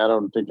TAM thing. I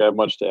don't think I have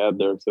much to add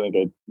there, because I think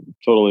I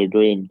totally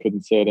agree and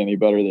couldn't say it any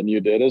better than you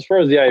did. As far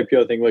as the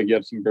IPO thing, look, you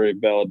have some very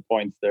valid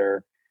points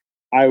there.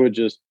 I would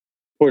just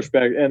push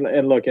back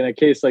and look, in a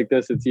case like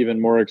this, it's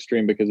even more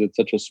extreme because it's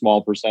such a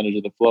small percentage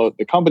of the float.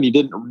 The company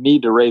didn't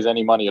need to raise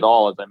any money at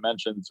all, as I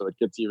mentioned, so it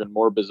gets even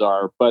more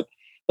bizarre. But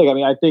look, I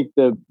mean, I think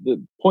the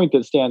point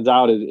that stands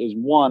out is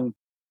one,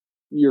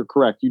 you're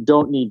correct. You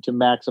don't need to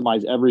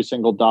maximize every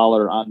single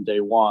dollar on day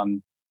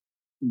one,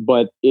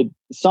 but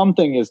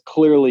something is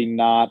clearly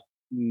not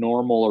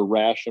normal or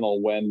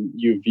rational when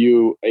you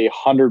view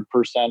 100%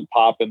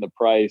 pop in the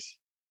price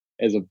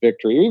as a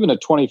victory, or even a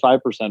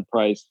 25%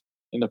 price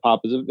in the pop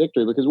as a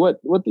victory. Because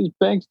what these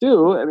banks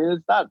do, I mean,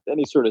 it's not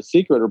any sort of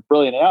secret or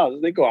brilliant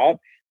analysis. They go out,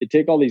 they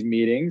take all these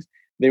meetings,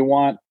 they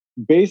want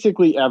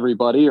basically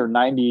everybody, or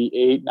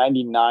 98,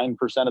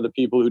 99% of the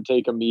people who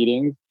take a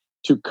meeting,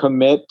 to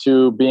commit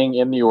to being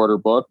in the order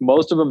book.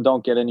 Most of them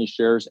don't get any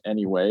shares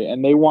anyway,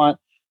 and they want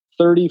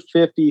 30,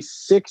 50,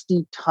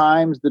 60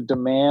 times the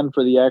demand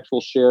for the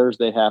actual shares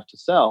they have to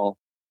sell,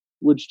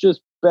 which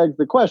just begs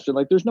the question,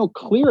 like, there's no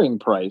clearing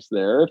price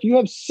there. If you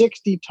have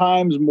 60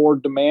 times more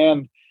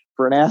demand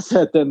for an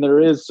asset than there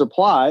is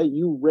supply,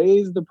 you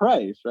raise the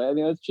price, right? I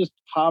mean, that's just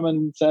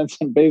common sense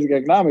and basic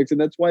economics. And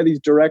that's why these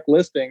direct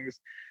listings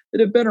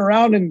that have been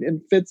around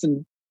in fits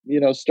and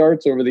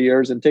starts over the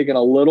years and taken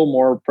a little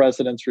more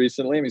precedence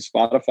recently. I mean,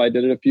 Spotify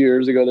did it a few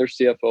years ago. Their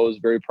CFO is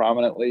very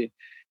prominently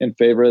in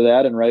favor of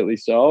that, and rightly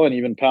so. And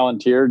even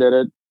Palantir did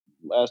it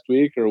last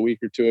week or a week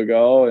or two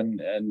ago.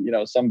 And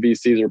some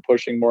VCs are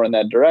pushing more in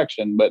that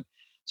direction. But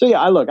so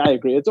yeah, I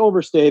agree. It's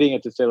overstating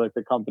it to say like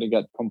the company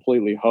got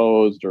completely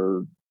hosed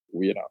or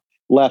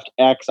left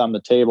X on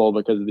the table,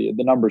 because the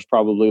number's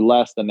probably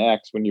less than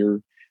X when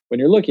you're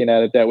looking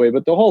at it that way.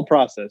 But the whole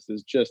process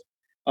is just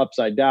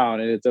upside down,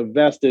 and it's a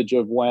vestige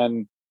of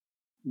when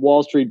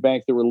Wall Street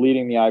banks that were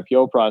leading the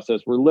IPO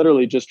process were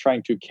literally just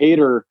trying to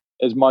cater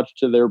as much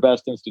to their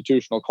best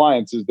institutional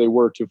clients as they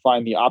were to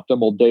find the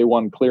optimal day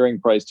one clearing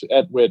price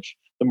at which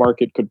the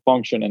market could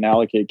function and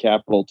allocate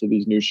capital to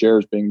these new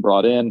shares being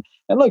brought in.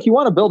 And look, you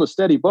want to build a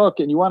steady book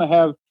and you want to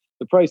have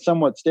the price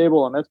somewhat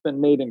stable, and that's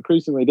been made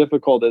increasingly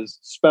difficult as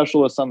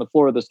specialists on the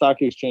floor of the stock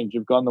exchange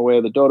have gone the way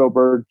of the dodo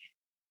bird.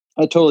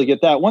 I totally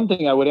get that. One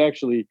thing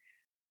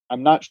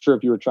I'm not sure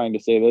if you were trying to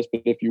say this,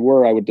 but if you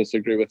were, I would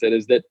disagree with it,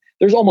 is that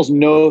there's almost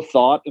no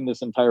thought in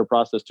this entire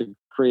process to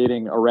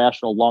creating a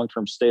rational,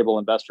 long-term, stable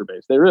investor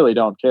base. They really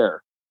don't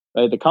care.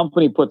 Right? The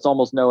company puts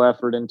almost no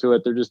effort into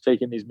it. They're just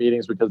taking these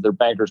meetings because their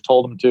bankers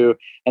told them to,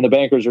 and the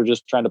bankers are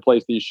just trying to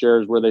place these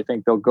shares where they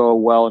think they'll go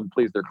well and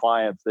please their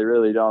clients. They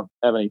really don't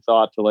have any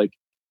thought to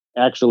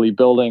actually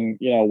building,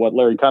 what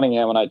Larry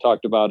Cunningham and I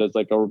talked about as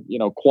a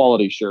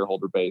quality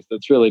shareholder base.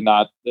 That's really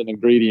not an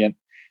ingredient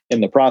in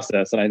the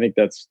process. And I think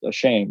that's a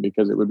shame,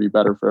 because it would be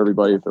better for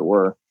everybody if it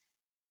were.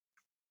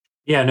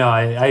 Yeah, no,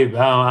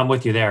 I'm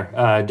with you there.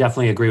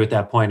 Definitely agree with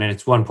that point. And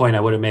it's one point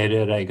I would have made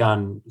had I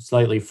gone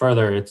slightly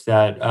further. It's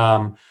that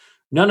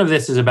none of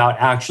this is about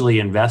actually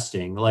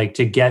investing. Like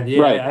to get,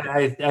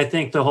 right. I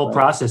think the whole right.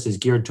 process is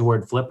geared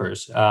toward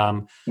flippers.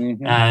 And,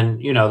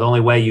 the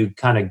only way you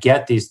kind of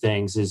get these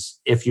things is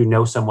if you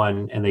know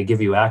someone and they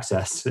give you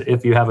access,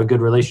 if you have a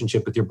good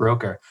relationship with your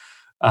broker.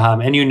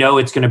 And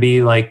it's going to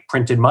be like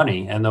printed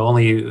money, and the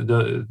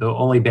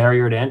only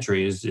barrier to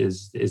entry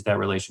is that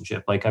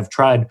relationship. Like I've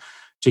tried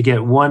to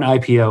get one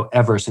IPO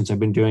ever since I've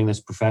been doing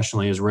this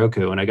professionally as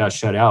Roku, and I got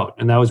shut out.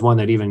 And that was one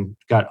that even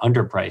got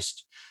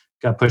underpriced,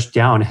 got pushed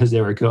down as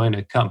they were going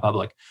to come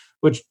public,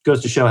 which goes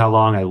to show how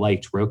long I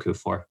liked Roku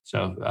for.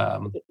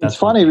 So it's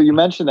funny that you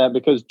mentioned that,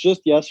 because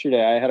just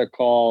yesterday I had a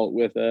call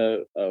with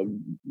a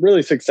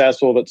really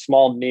successful but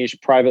small niche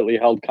privately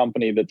held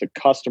company that's a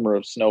customer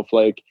of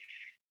Snowflake.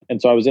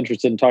 And so I was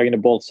interested in talking to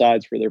both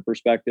sides for their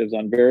perspectives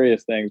on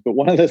various things. But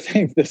one of the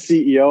things the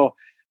CEO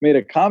made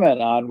a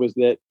comment on was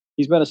that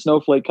he's been a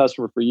Snowflake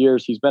customer for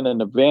years. He's been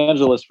an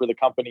evangelist for the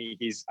company.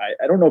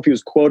 I don't know if he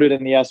was quoted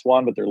in the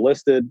S1, but they're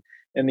listed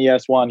in the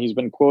S1. He's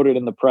been quoted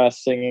in the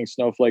press singing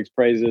Snowflake's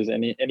praises.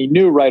 And he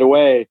knew right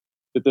away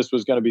that this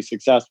was going to be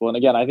successful. And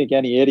again, I think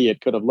any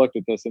idiot could have looked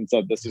at this and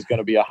said, this is going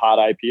to be a hot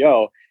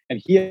IPO.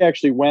 And he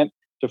actually went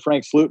to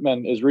Frank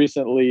Slootman as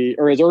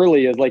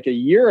early as like a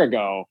year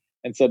ago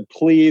and said,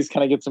 please,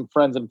 can I get some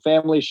friends and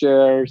family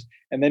shares?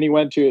 And then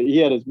he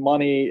had his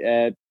money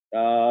at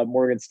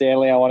Morgan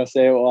Stanley, I want to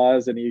say it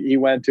was. And he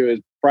went to his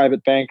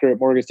private banker at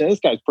Morgan Stanley. This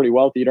guy's pretty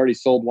wealthy. He'd already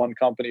sold one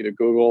company to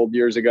Google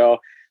years ago.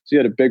 So he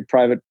had a big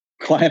private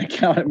client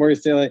account at Morgan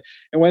Stanley,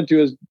 and went to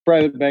his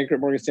private banker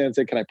at Morgan Stanley and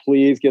said, can I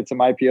please get some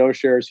IPO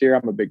shares here?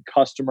 I'm a big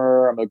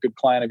customer. I'm a good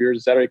client of yours,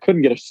 et cetera. He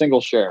couldn't get a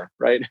single share,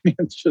 right? I mean,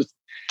 it's just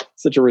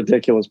such a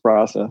ridiculous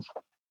process.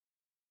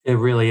 It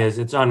really is.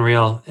 It's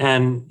unreal.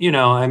 And,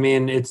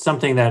 it's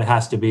something that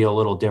has to be a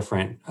little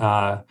different.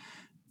 I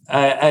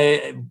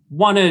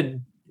want to,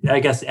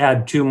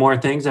 add two more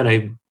things that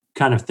I'm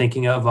kind of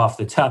thinking of off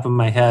the top of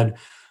my head.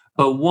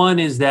 But one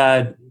is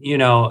that,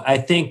 I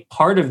think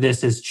part of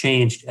this has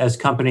changed as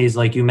companies,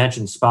 like you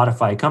mentioned,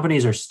 Spotify,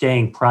 companies are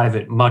staying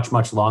private much,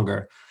 much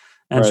longer.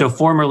 And so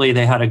formerly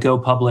they had to go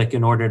public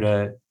in order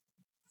to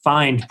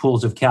find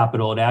pools of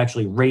capital to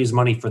actually raise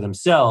money for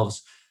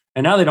themselves.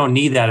 And now they don't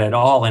need that at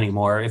all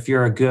anymore. If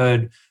you're a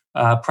good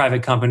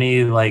private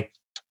company, like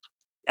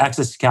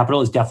access to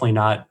capital is definitely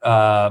not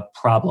a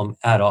problem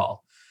at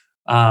all.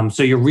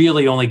 So you're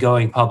really only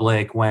going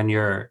public when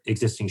your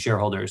existing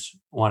shareholders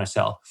want to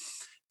sell.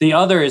 The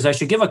other is I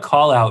should give a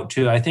call out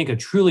to, I think, a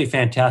truly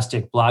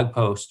fantastic blog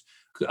post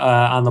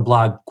on the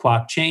blog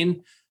Kwok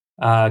Chain.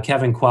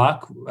 Kevin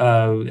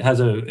Kwok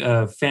has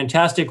a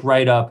fantastic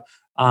write-up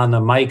on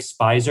the Mike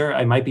Spicer,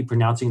 I might be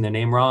pronouncing the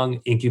name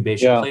wrong,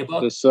 incubation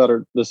playbook.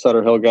 The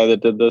Sutter Hill guy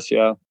that did this,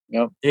 yeah.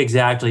 Yep.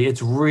 Exactly.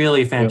 It's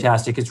really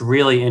fantastic. Yep. It's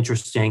really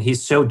interesting.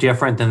 He's so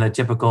different than the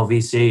typical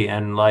VC.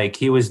 And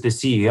he was the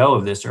CEO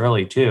of this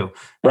early too.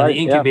 And the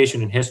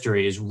incubation and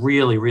history is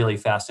really, really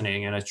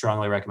fascinating. And I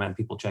strongly recommend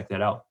people check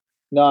that out.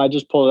 No, I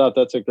just pulled it out.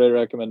 That's a great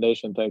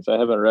recommendation. Thanks. I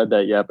haven't read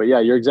that yet. But yeah,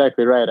 you're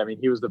exactly right. I mean,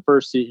 he was the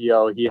first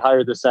CEO. He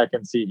hired the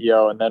second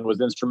CEO and then was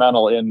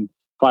instrumental in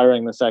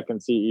firing the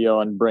second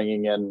CEO and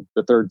bringing in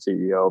the third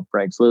CEO,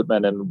 Frank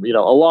Slootman. And,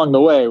 along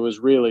the way, it was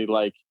really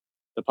like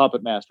the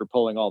puppet master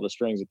pulling all the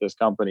strings at this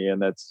company.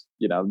 And that's,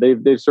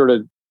 they've sort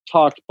of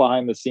talked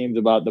behind the scenes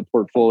about the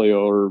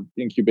portfolio or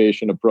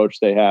incubation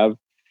approach they have.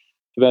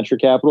 venture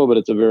capital, but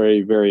it's a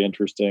very, very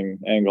interesting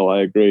angle.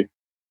 I agree.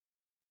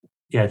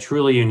 Yeah,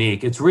 truly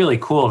unique. It's really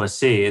cool to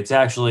see. It's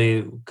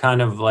actually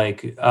kind of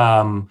like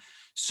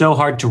so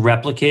hard to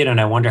replicate.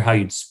 And I wonder how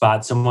you'd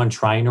spot someone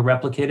trying to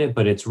replicate it,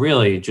 but it's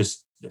really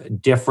just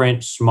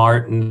different,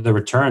 smart, and the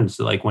returns,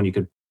 like when you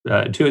could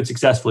do it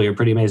successfully, are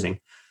pretty amazing.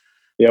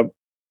 Yep.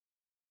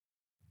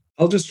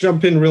 I'll just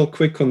jump in real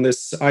quick on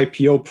this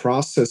IPO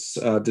process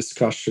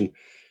discussion.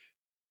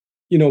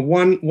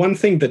 One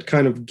thing that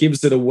kind of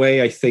gives it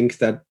away, I think,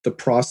 that the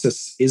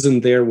process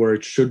isn't there where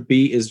it should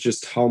be, is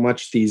just how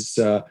much these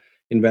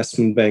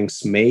investment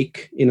banks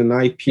make in an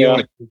IPO. Yeah.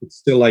 I think it's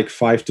still like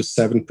 5 to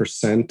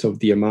 7% of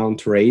the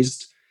amount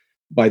raised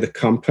by the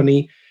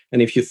company.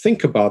 And if you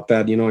think about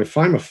that, if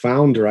I'm a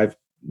founder, I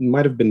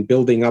might have been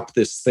building up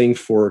this thing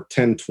for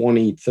 10,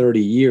 20,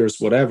 30 years,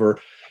 whatever.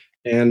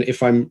 And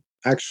if I'm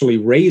actually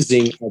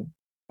raising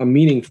a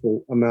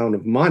meaningful amount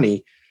of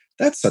money,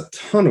 that's a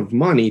ton of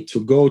money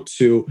to go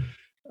to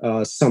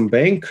some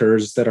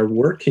bankers that are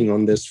working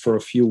on this for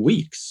a few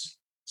weeks.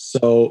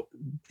 So,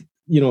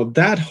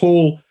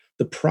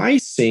 the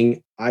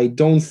pricing, I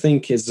don't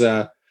think is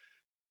a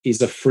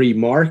free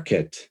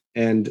market,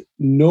 and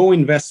no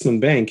investment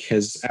bank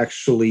has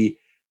actually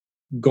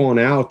gone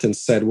out and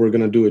said we're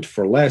going to do it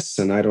for less.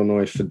 And I don't know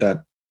if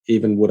that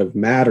even would have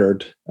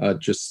mattered,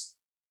 just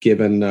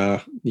given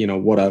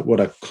what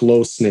a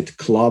close-knit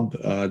club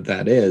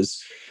that is.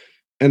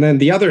 And then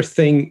the other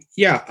thing,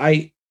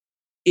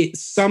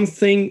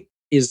 something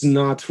is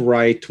not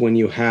right when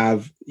you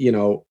have,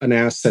 an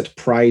asset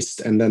priced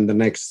and then the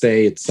next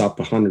day it's up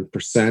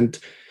 100%.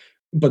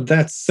 But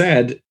that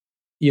said,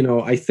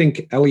 I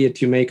think,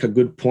 Elliot, you make a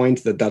good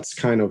point that that's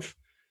kind of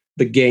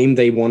the game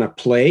they want to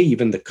play.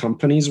 Even the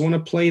companies want to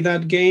play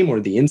that game, or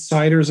the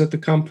insiders at the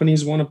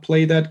companies want to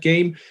play that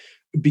game,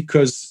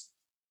 because,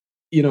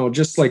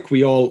 just like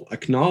we all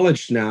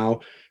acknowledge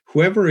now,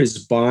 whoever is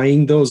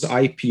buying those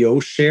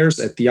IPO shares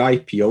at the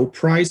IPO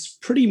price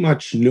pretty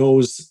much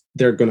knows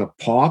they're going to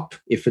pop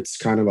if it's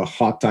kind of a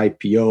hot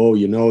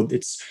IPO,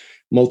 it's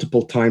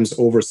multiple times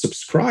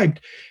oversubscribed.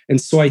 And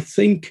so I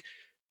think,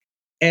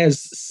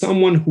 as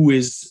someone who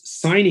is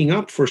signing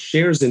up for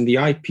shares in the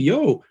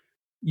IPO,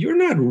 you're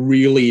not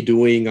really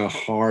doing a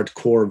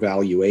hardcore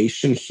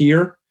valuation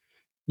here,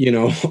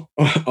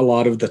 a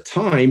lot of the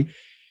time.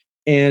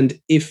 And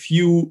if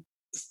you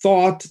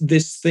thought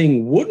this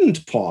thing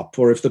wouldn't pop,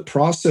 or if the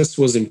process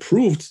was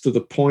improved to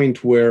the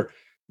point where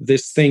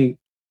this thing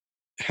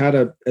had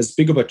as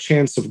big of a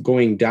chance of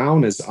going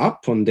down as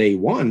up on day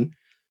one,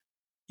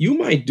 you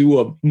might do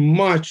a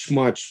much,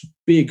 much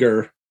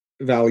bigger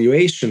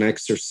valuation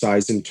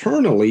exercise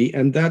internally,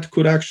 and that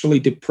could actually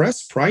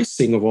depress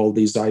pricing of all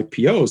these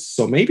IPOs.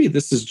 So maybe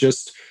this is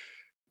just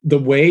the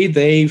way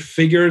they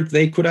figured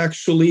they could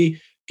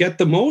actually get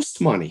the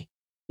most money.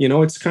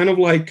 It's kind of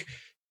like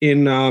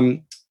in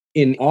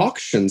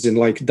auctions, in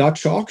like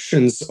Dutch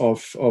auctions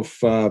of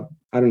I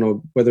don't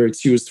know whether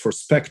it's used for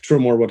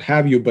Spectrum or what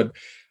have you, but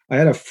I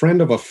had a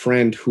friend of a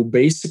friend who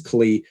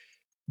basically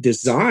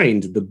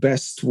designed the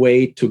best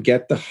way to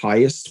get the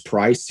highest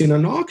price in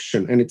an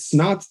auction. And it's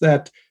not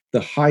that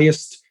the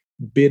highest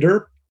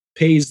bidder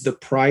pays the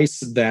price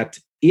that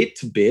it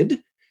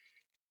bid,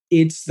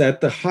 it's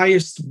that the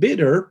highest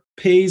bidder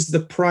pays the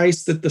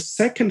price that the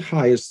second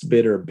highest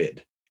bidder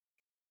bid.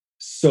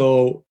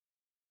 So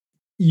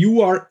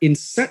you are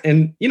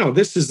and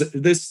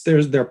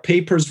there are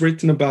papers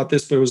written about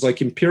this, but it was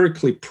like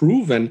empirically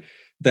proven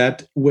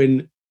that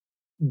when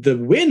the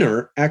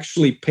winner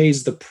actually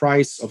pays the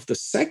price of the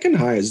second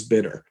highest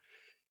bidder,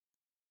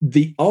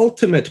 the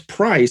ultimate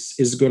price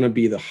is going to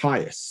be the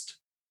highest.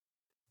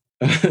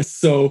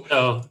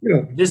 So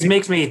this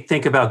makes me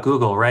think about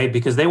Google, right?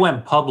 Because they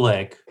went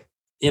public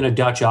in a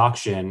Dutch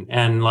auction,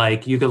 and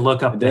like you could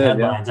look up the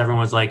headlines. Yeah.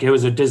 Everyone was like, it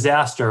was a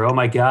disaster. Oh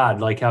my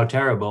God, like how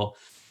terrible.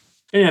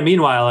 And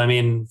meanwhile, I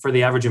mean, for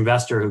the average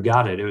investor who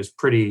got it, it was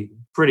pretty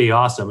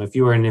awesome if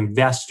you were an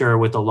investor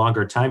with a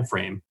longer time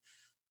frame.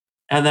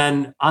 And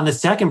then on the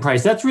second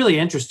price, that's really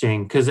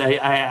interesting, because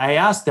I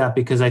asked that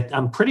because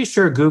I'm pretty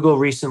sure Google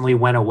recently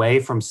went away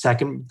from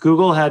second.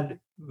 Google had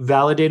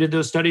validated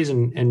those studies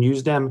and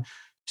used them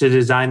to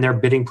design their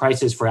bidding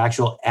prices for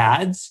actual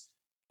ads.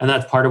 And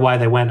that's part of why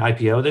they went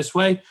IPO this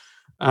way.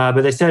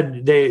 But they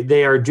said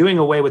they are doing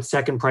away with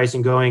second price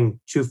and going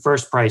to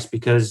first price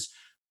because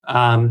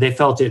they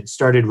felt it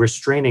started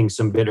restraining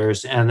some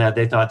bidders, and that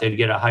they thought they'd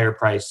get a higher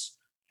price,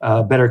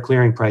 better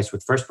clearing price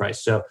with first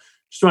price. So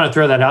just want to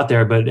throw that out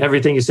there, but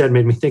everything you said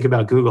made me think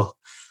about Google.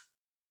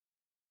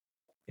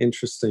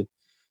 Interesting.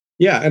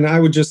 Yeah, and I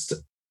would just,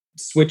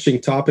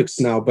 switching topics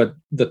now, but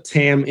the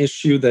TAM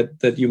issue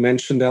that you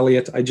mentioned,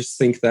 Elliot, I just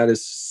think that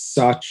is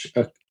such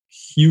a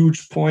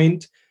huge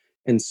point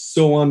and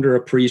so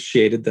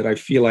underappreciated that I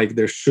feel like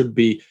there should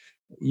be,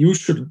 you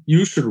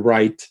should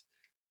write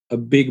a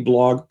big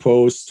blog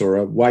post or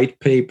a white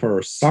paper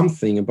or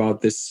something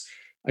about this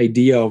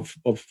idea of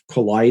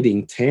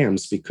colliding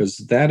TAMs, because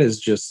that is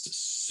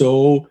just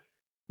so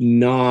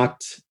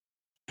not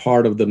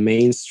part of the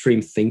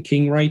mainstream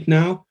thinking right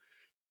now.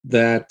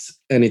 that,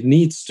 and it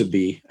needs to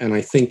be, and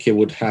I think it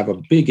would have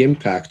a big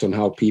impact on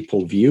how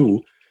people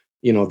view,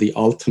 the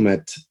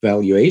ultimate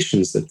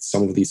valuations that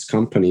some of these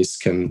companies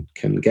can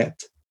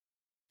get.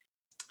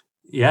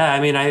 Yeah, I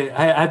mean,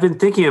 I've been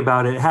thinking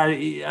about it. How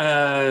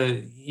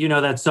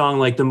that song,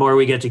 like the more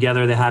we get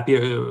together, the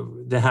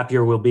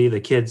happier we'll be. The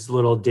kids'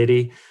 little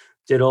diddle.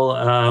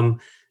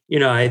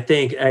 I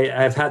think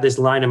I've had this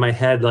line in my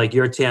head, like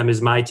your TAM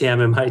is my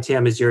TAM and my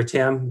TAM is your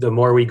TAM. The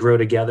more we grow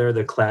together,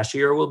 the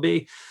clashier we'll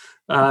be.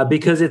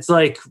 Because it's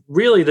like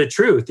really the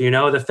truth,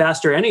 the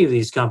faster any of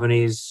these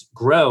companies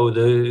grow,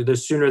 the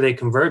sooner they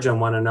converge on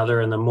one another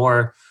and the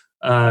more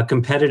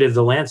competitive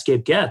the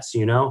landscape gets,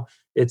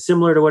 It's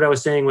similar to what I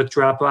was saying with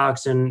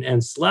Dropbox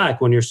and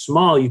Slack. When you're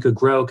small, you could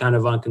grow kind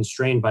of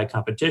unconstrained by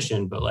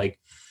competition, but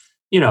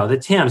the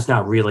TAM's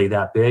not really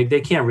that big.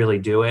 They can't really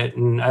do it.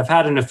 And I've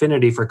had an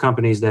affinity for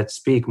companies that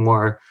speak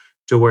more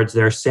towards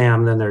their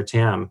SAM than their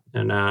TAM.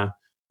 And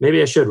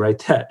maybe I should write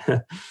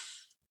that.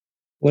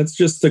 Let's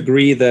just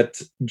agree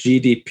that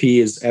GDP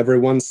is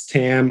everyone's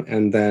TAM,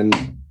 and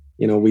then,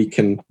 we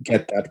can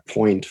get that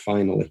point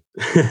finally.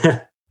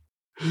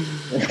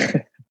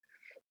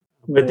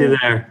 With you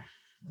there.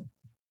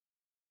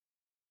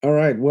 All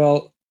right.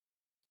 Well,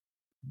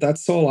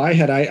 that's all I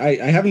had. I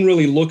haven't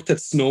really looked at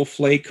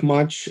Snowflake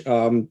much,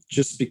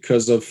 just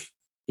because of,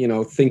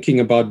 thinking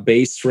about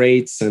base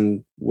rates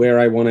and where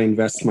I want to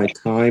invest my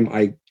time.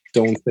 I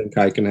don't think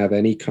I can have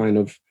any kind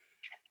of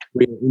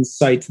real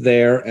insight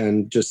there.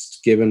 And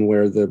just given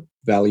where the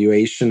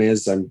valuation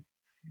is,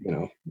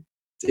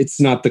 it's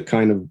not the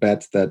kind of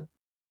bet that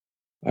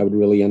I would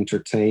really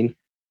entertain.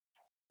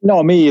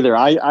 No, me either.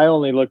 I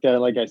only looked at it,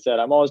 like I said,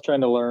 I'm always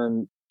trying to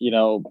learn,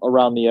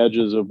 around the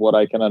edges of what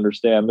I can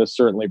understand. This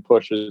certainly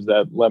pushes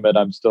that limit.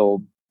 I'm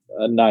still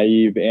a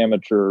naive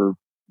amateur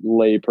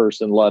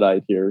layperson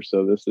Luddite here.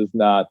 So this is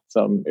not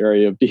some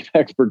area of deep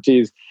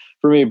expertise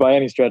for me by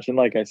any stretch. And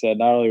like I said,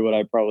 not only would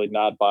I probably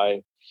not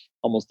buy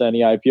almost any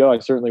IPO, I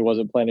certainly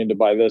wasn't planning to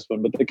buy this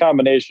one, but the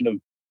combination of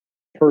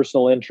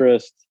personal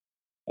interest,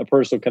 a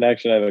personal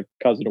connection. I have a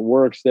cousin who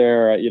works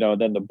there,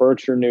 then the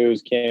Berkshire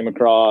news came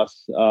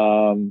across,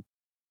 and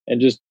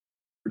just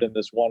in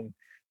this one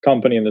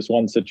company, in this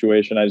one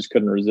situation, I just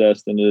couldn't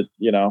resist. And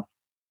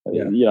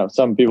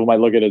some people might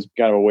look at it as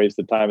kind of a waste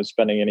of time of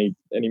spending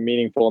any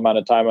meaningful amount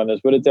of time on this,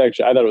 but it's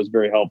actually, I thought it was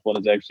very helpful, and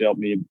it's actually helped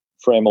me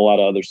frame a lot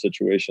of other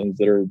situations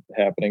that are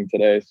happening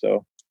today.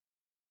 So.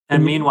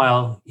 And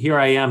meanwhile, here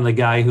I am, the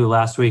guy who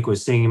last week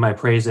was singing my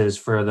praises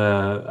for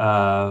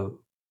the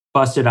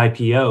busted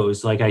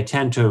IPOs. Like, I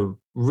tend to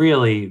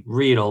really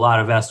read a lot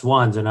of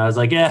S1s, and I was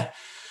like,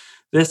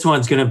 this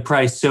one's going to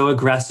price so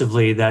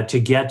aggressively that to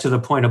get to the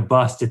point of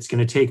bust, it's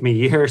going to take me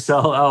years. So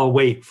I'll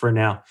wait for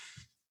now.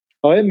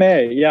 Oh, it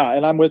may. Yeah.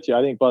 And I'm with you.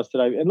 I think busted.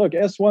 And look,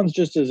 S1's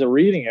just as a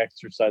reading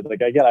exercise.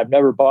 Like, again, I've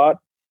never bought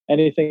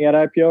anything at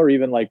IPO, or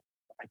even I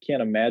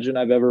can't imagine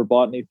I've ever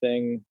bought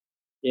anything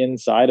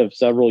inside of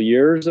several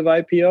years of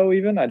IPO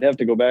even. I'd have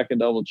to go back and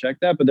double check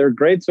that, but they're a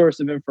great source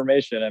of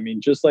information. I mean,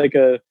 just like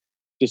a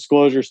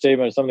disclosure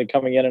statement of something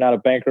coming in and out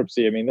of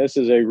bankruptcy. I mean, this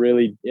is a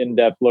really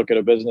in-depth look at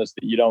a business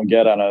that you don't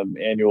get on an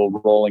annual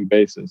rolling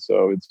basis.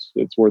 So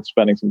it's worth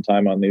spending some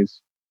time on these.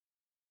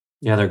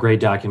 Yeah, they're great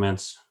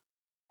documents.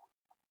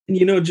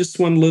 And just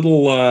one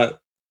little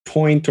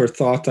point or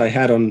thought I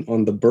had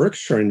on the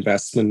Berkshire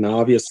investment. Now,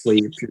 obviously,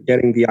 if you're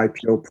getting the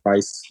IPO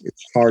price,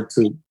 it's hard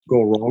to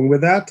go wrong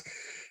with that.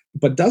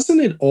 But doesn't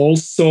it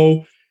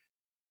also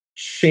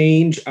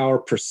change our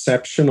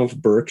perception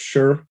of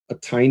Berkshire a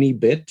tiny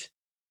bit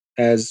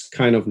as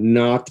kind of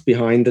not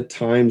behind the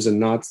times and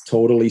not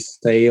totally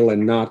stale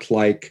and not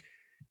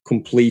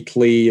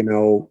completely,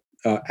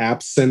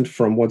 absent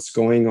from what's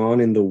going on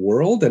in the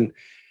world? And,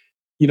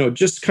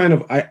 just kind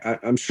of,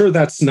 I'm sure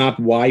that's not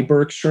why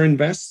Berkshire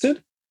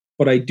invested,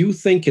 but I do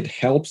think it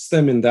helps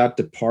them in that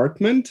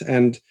department.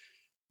 And,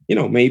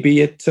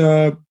 maybe it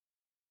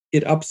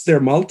ups their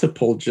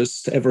multiple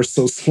just ever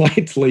so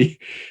slightly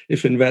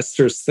if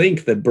investors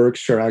think that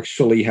Berkshire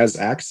actually has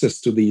access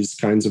to these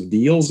kinds of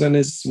deals and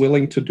is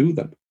willing to do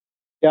them.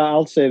 Yeah,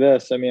 I'll say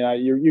this. I mean,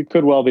 you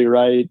could well be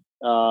right.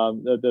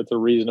 That's a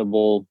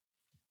reasonable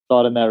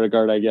thought in that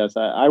regard, I guess.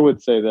 I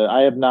would say that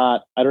I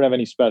don't have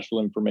any special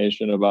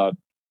information about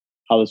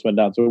how this went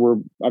down.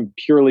 So I'm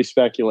purely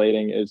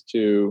speculating as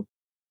to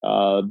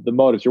the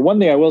motives here. One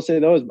thing I will say,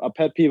 though, is a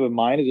pet peeve of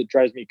mine is it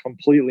drives me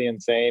completely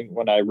insane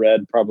when I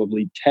read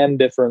probably 10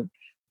 different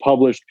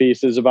published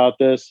pieces about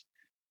this,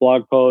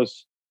 blog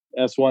posts,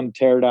 S1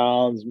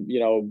 teardowns,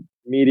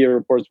 media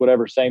reports,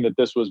 whatever, saying that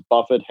this was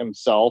Buffett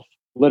himself,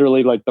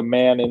 literally like the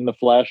man in the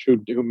flesh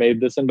who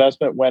made this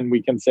investment, when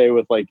we can say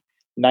with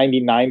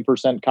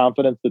 99%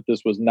 confidence that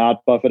this was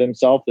not Buffett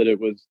himself, that it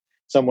was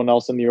someone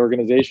else in the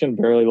organization,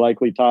 very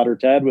likely Todd or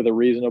Ted, with a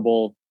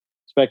reasonable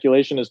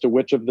speculation as to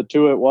which of the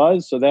two it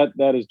was. So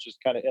that is just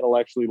kind of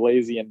intellectually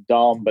lazy and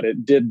dumb, but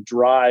it did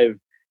drive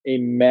a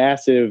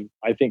massive,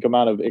 I think,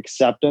 amount of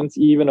acceptance,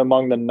 even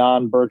among the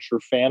non-Berkshire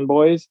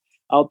fanboys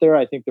out there.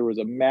 I think there was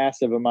a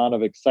massive amount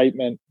of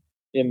excitement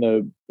in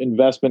the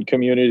investment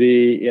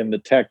community, in the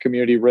tech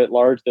community writ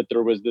large, that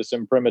there was this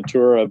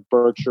imprimatur of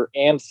Berkshire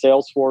and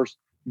Salesforce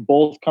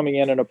both coming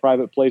in a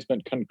private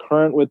placement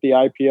concurrent with the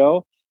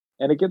IPO.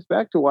 And it gets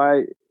back to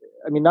why,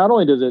 I mean, not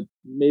only does it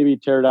maybe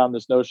tear down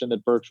this notion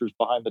that Berkshire's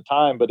behind the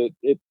time, but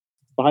it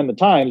behind the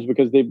times,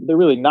 because they're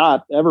really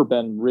not ever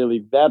been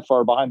really that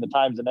far behind the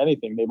times in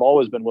anything. They've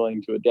always been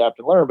willing to adapt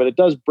and learn, but it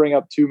does bring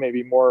up two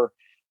maybe more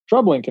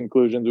troubling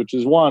conclusions, which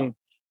is one,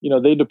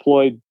 they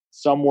deployed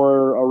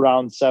somewhere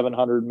around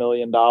 $700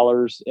 million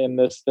in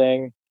this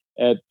thing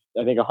at,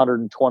 I think,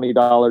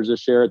 $120 a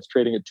share. It's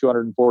trading at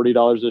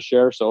 $240 a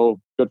share. So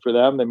good for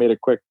them. They made a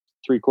quick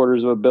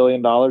 $750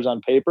 million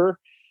on paper.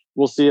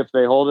 We'll see if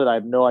they hold it. I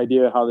have no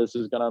idea how this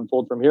is going to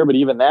unfold from here. But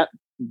even that,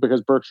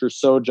 because Berkshire's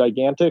so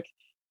gigantic,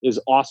 is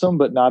awesome,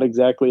 but not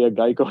exactly a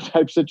Geico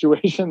type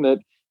situation that,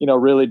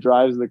 really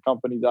drives the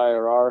company's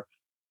IRR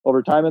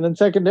over time. And then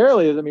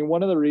secondarily is,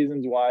 one of the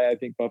reasons why I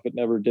think Buffett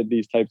never did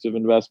these types of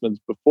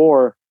investments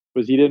before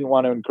was he didn't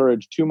want to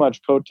encourage too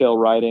much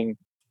coattail riding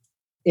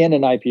in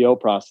an IPO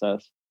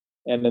process.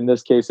 And in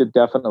this case, it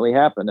definitely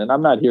happened. And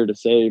I'm not here to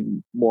say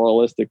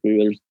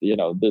moralistically,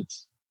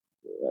 that's,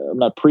 I'm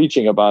not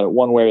preaching about it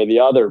one way or the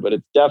other, but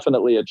it's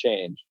definitely a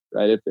change,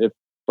 right? If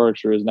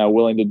Berkshire is now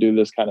willing to do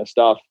this kind of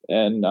stuff,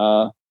 and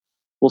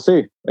we'll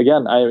see.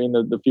 Again,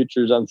 the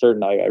future is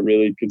uncertain. I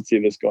really could see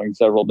this going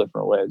several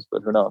different ways,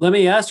 but who knows? Let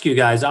me ask you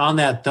guys on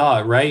that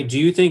thought, right? Do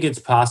you think it's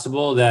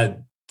possible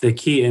that the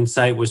key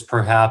insight was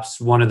perhaps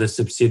one of the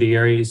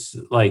subsidiaries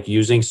like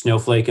using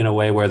Snowflake in a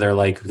way where they're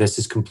like, this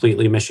is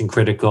completely mission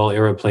critical,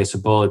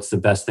 irreplaceable. It's the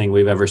best thing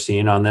we've ever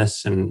seen on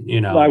this. And,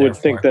 I would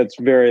think that's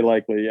very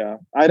likely. Yeah.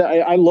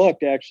 I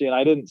looked actually, and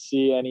I didn't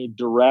see any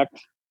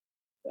direct,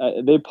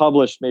 they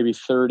published maybe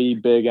 30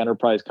 big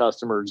enterprise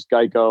customers.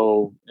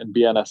 Geico and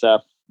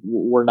BNSF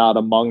were not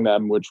among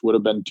them, which would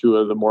have been two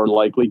of the more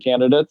likely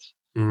candidates.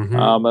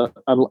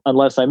 Mm-hmm.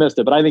 Unless I missed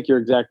it. But I think you're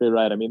exactly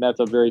right. That's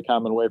a very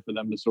common way for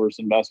them to source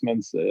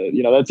investments.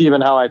 That's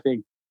even how I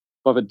think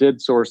Buffett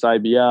did source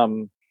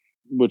IBM,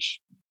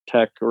 which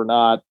tech or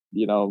not,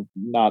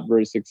 not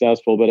very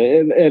successful.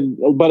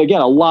 But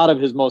again, a lot of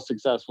his most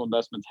successful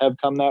investments have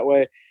come that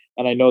way.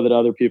 And I know that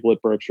other people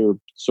at Berkshire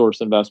source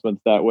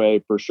investments that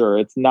way for sure.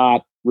 It's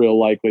not real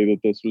likely that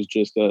this was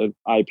just a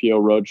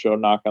IPO roadshow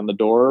knock on the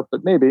door,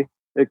 but maybe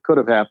it could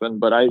have happened.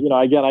 But I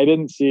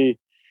didn't see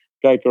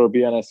Geico or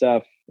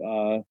BNSF.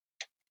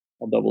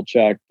 I'll double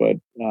check, but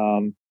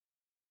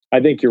I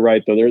think you're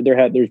right though.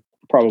 There's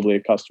probably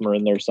a customer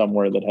in there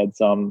somewhere that had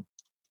some.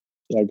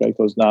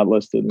 Geico's not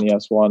listed in the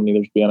S1,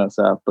 neither's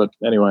BNSF. But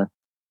anyway.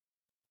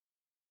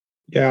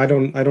 Yeah, I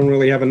don't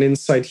really have an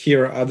insight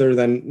here other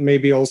than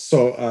maybe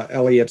also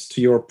Elliot,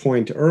 to your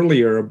point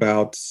earlier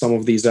about some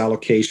of these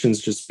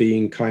allocations just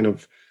being kind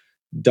of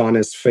done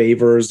as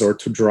favors or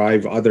to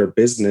drive other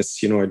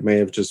business. It may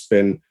have just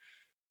been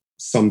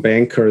some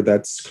banker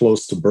that's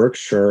close to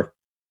Berkshire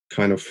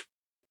kind of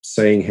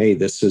saying, hey,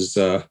 this is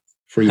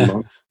free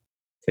money,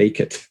 take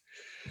it.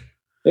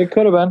 It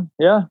could have been.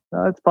 Yeah,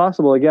 it's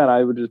possible. Again,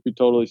 I would just be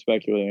totally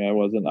speculating. I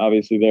wasn't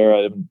obviously there.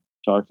 I didn't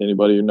talk to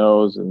anybody who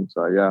knows. And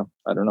so, yeah,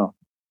 I don't know.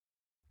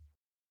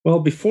 Well,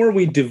 before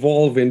we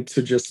devolve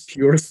into just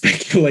pure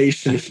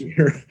speculation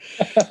here,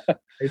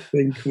 I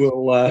think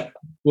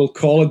we'll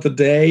call it the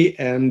day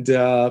and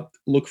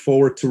look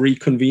forward to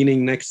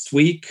reconvening next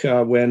week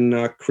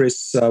when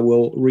Chris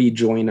will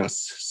rejoin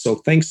us. So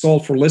thanks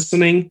all for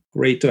listening.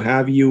 Great to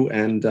have you,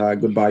 and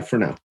goodbye for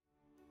now.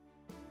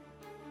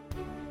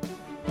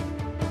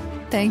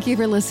 Thank you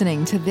for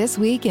listening to This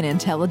Week in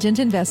Intelligent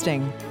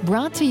Investing,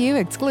 brought to you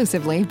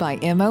exclusively by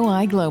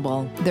MOI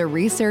Global, the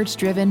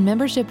research-driven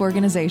membership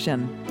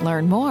organization.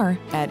 Learn more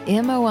at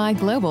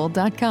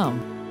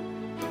moiglobal.com.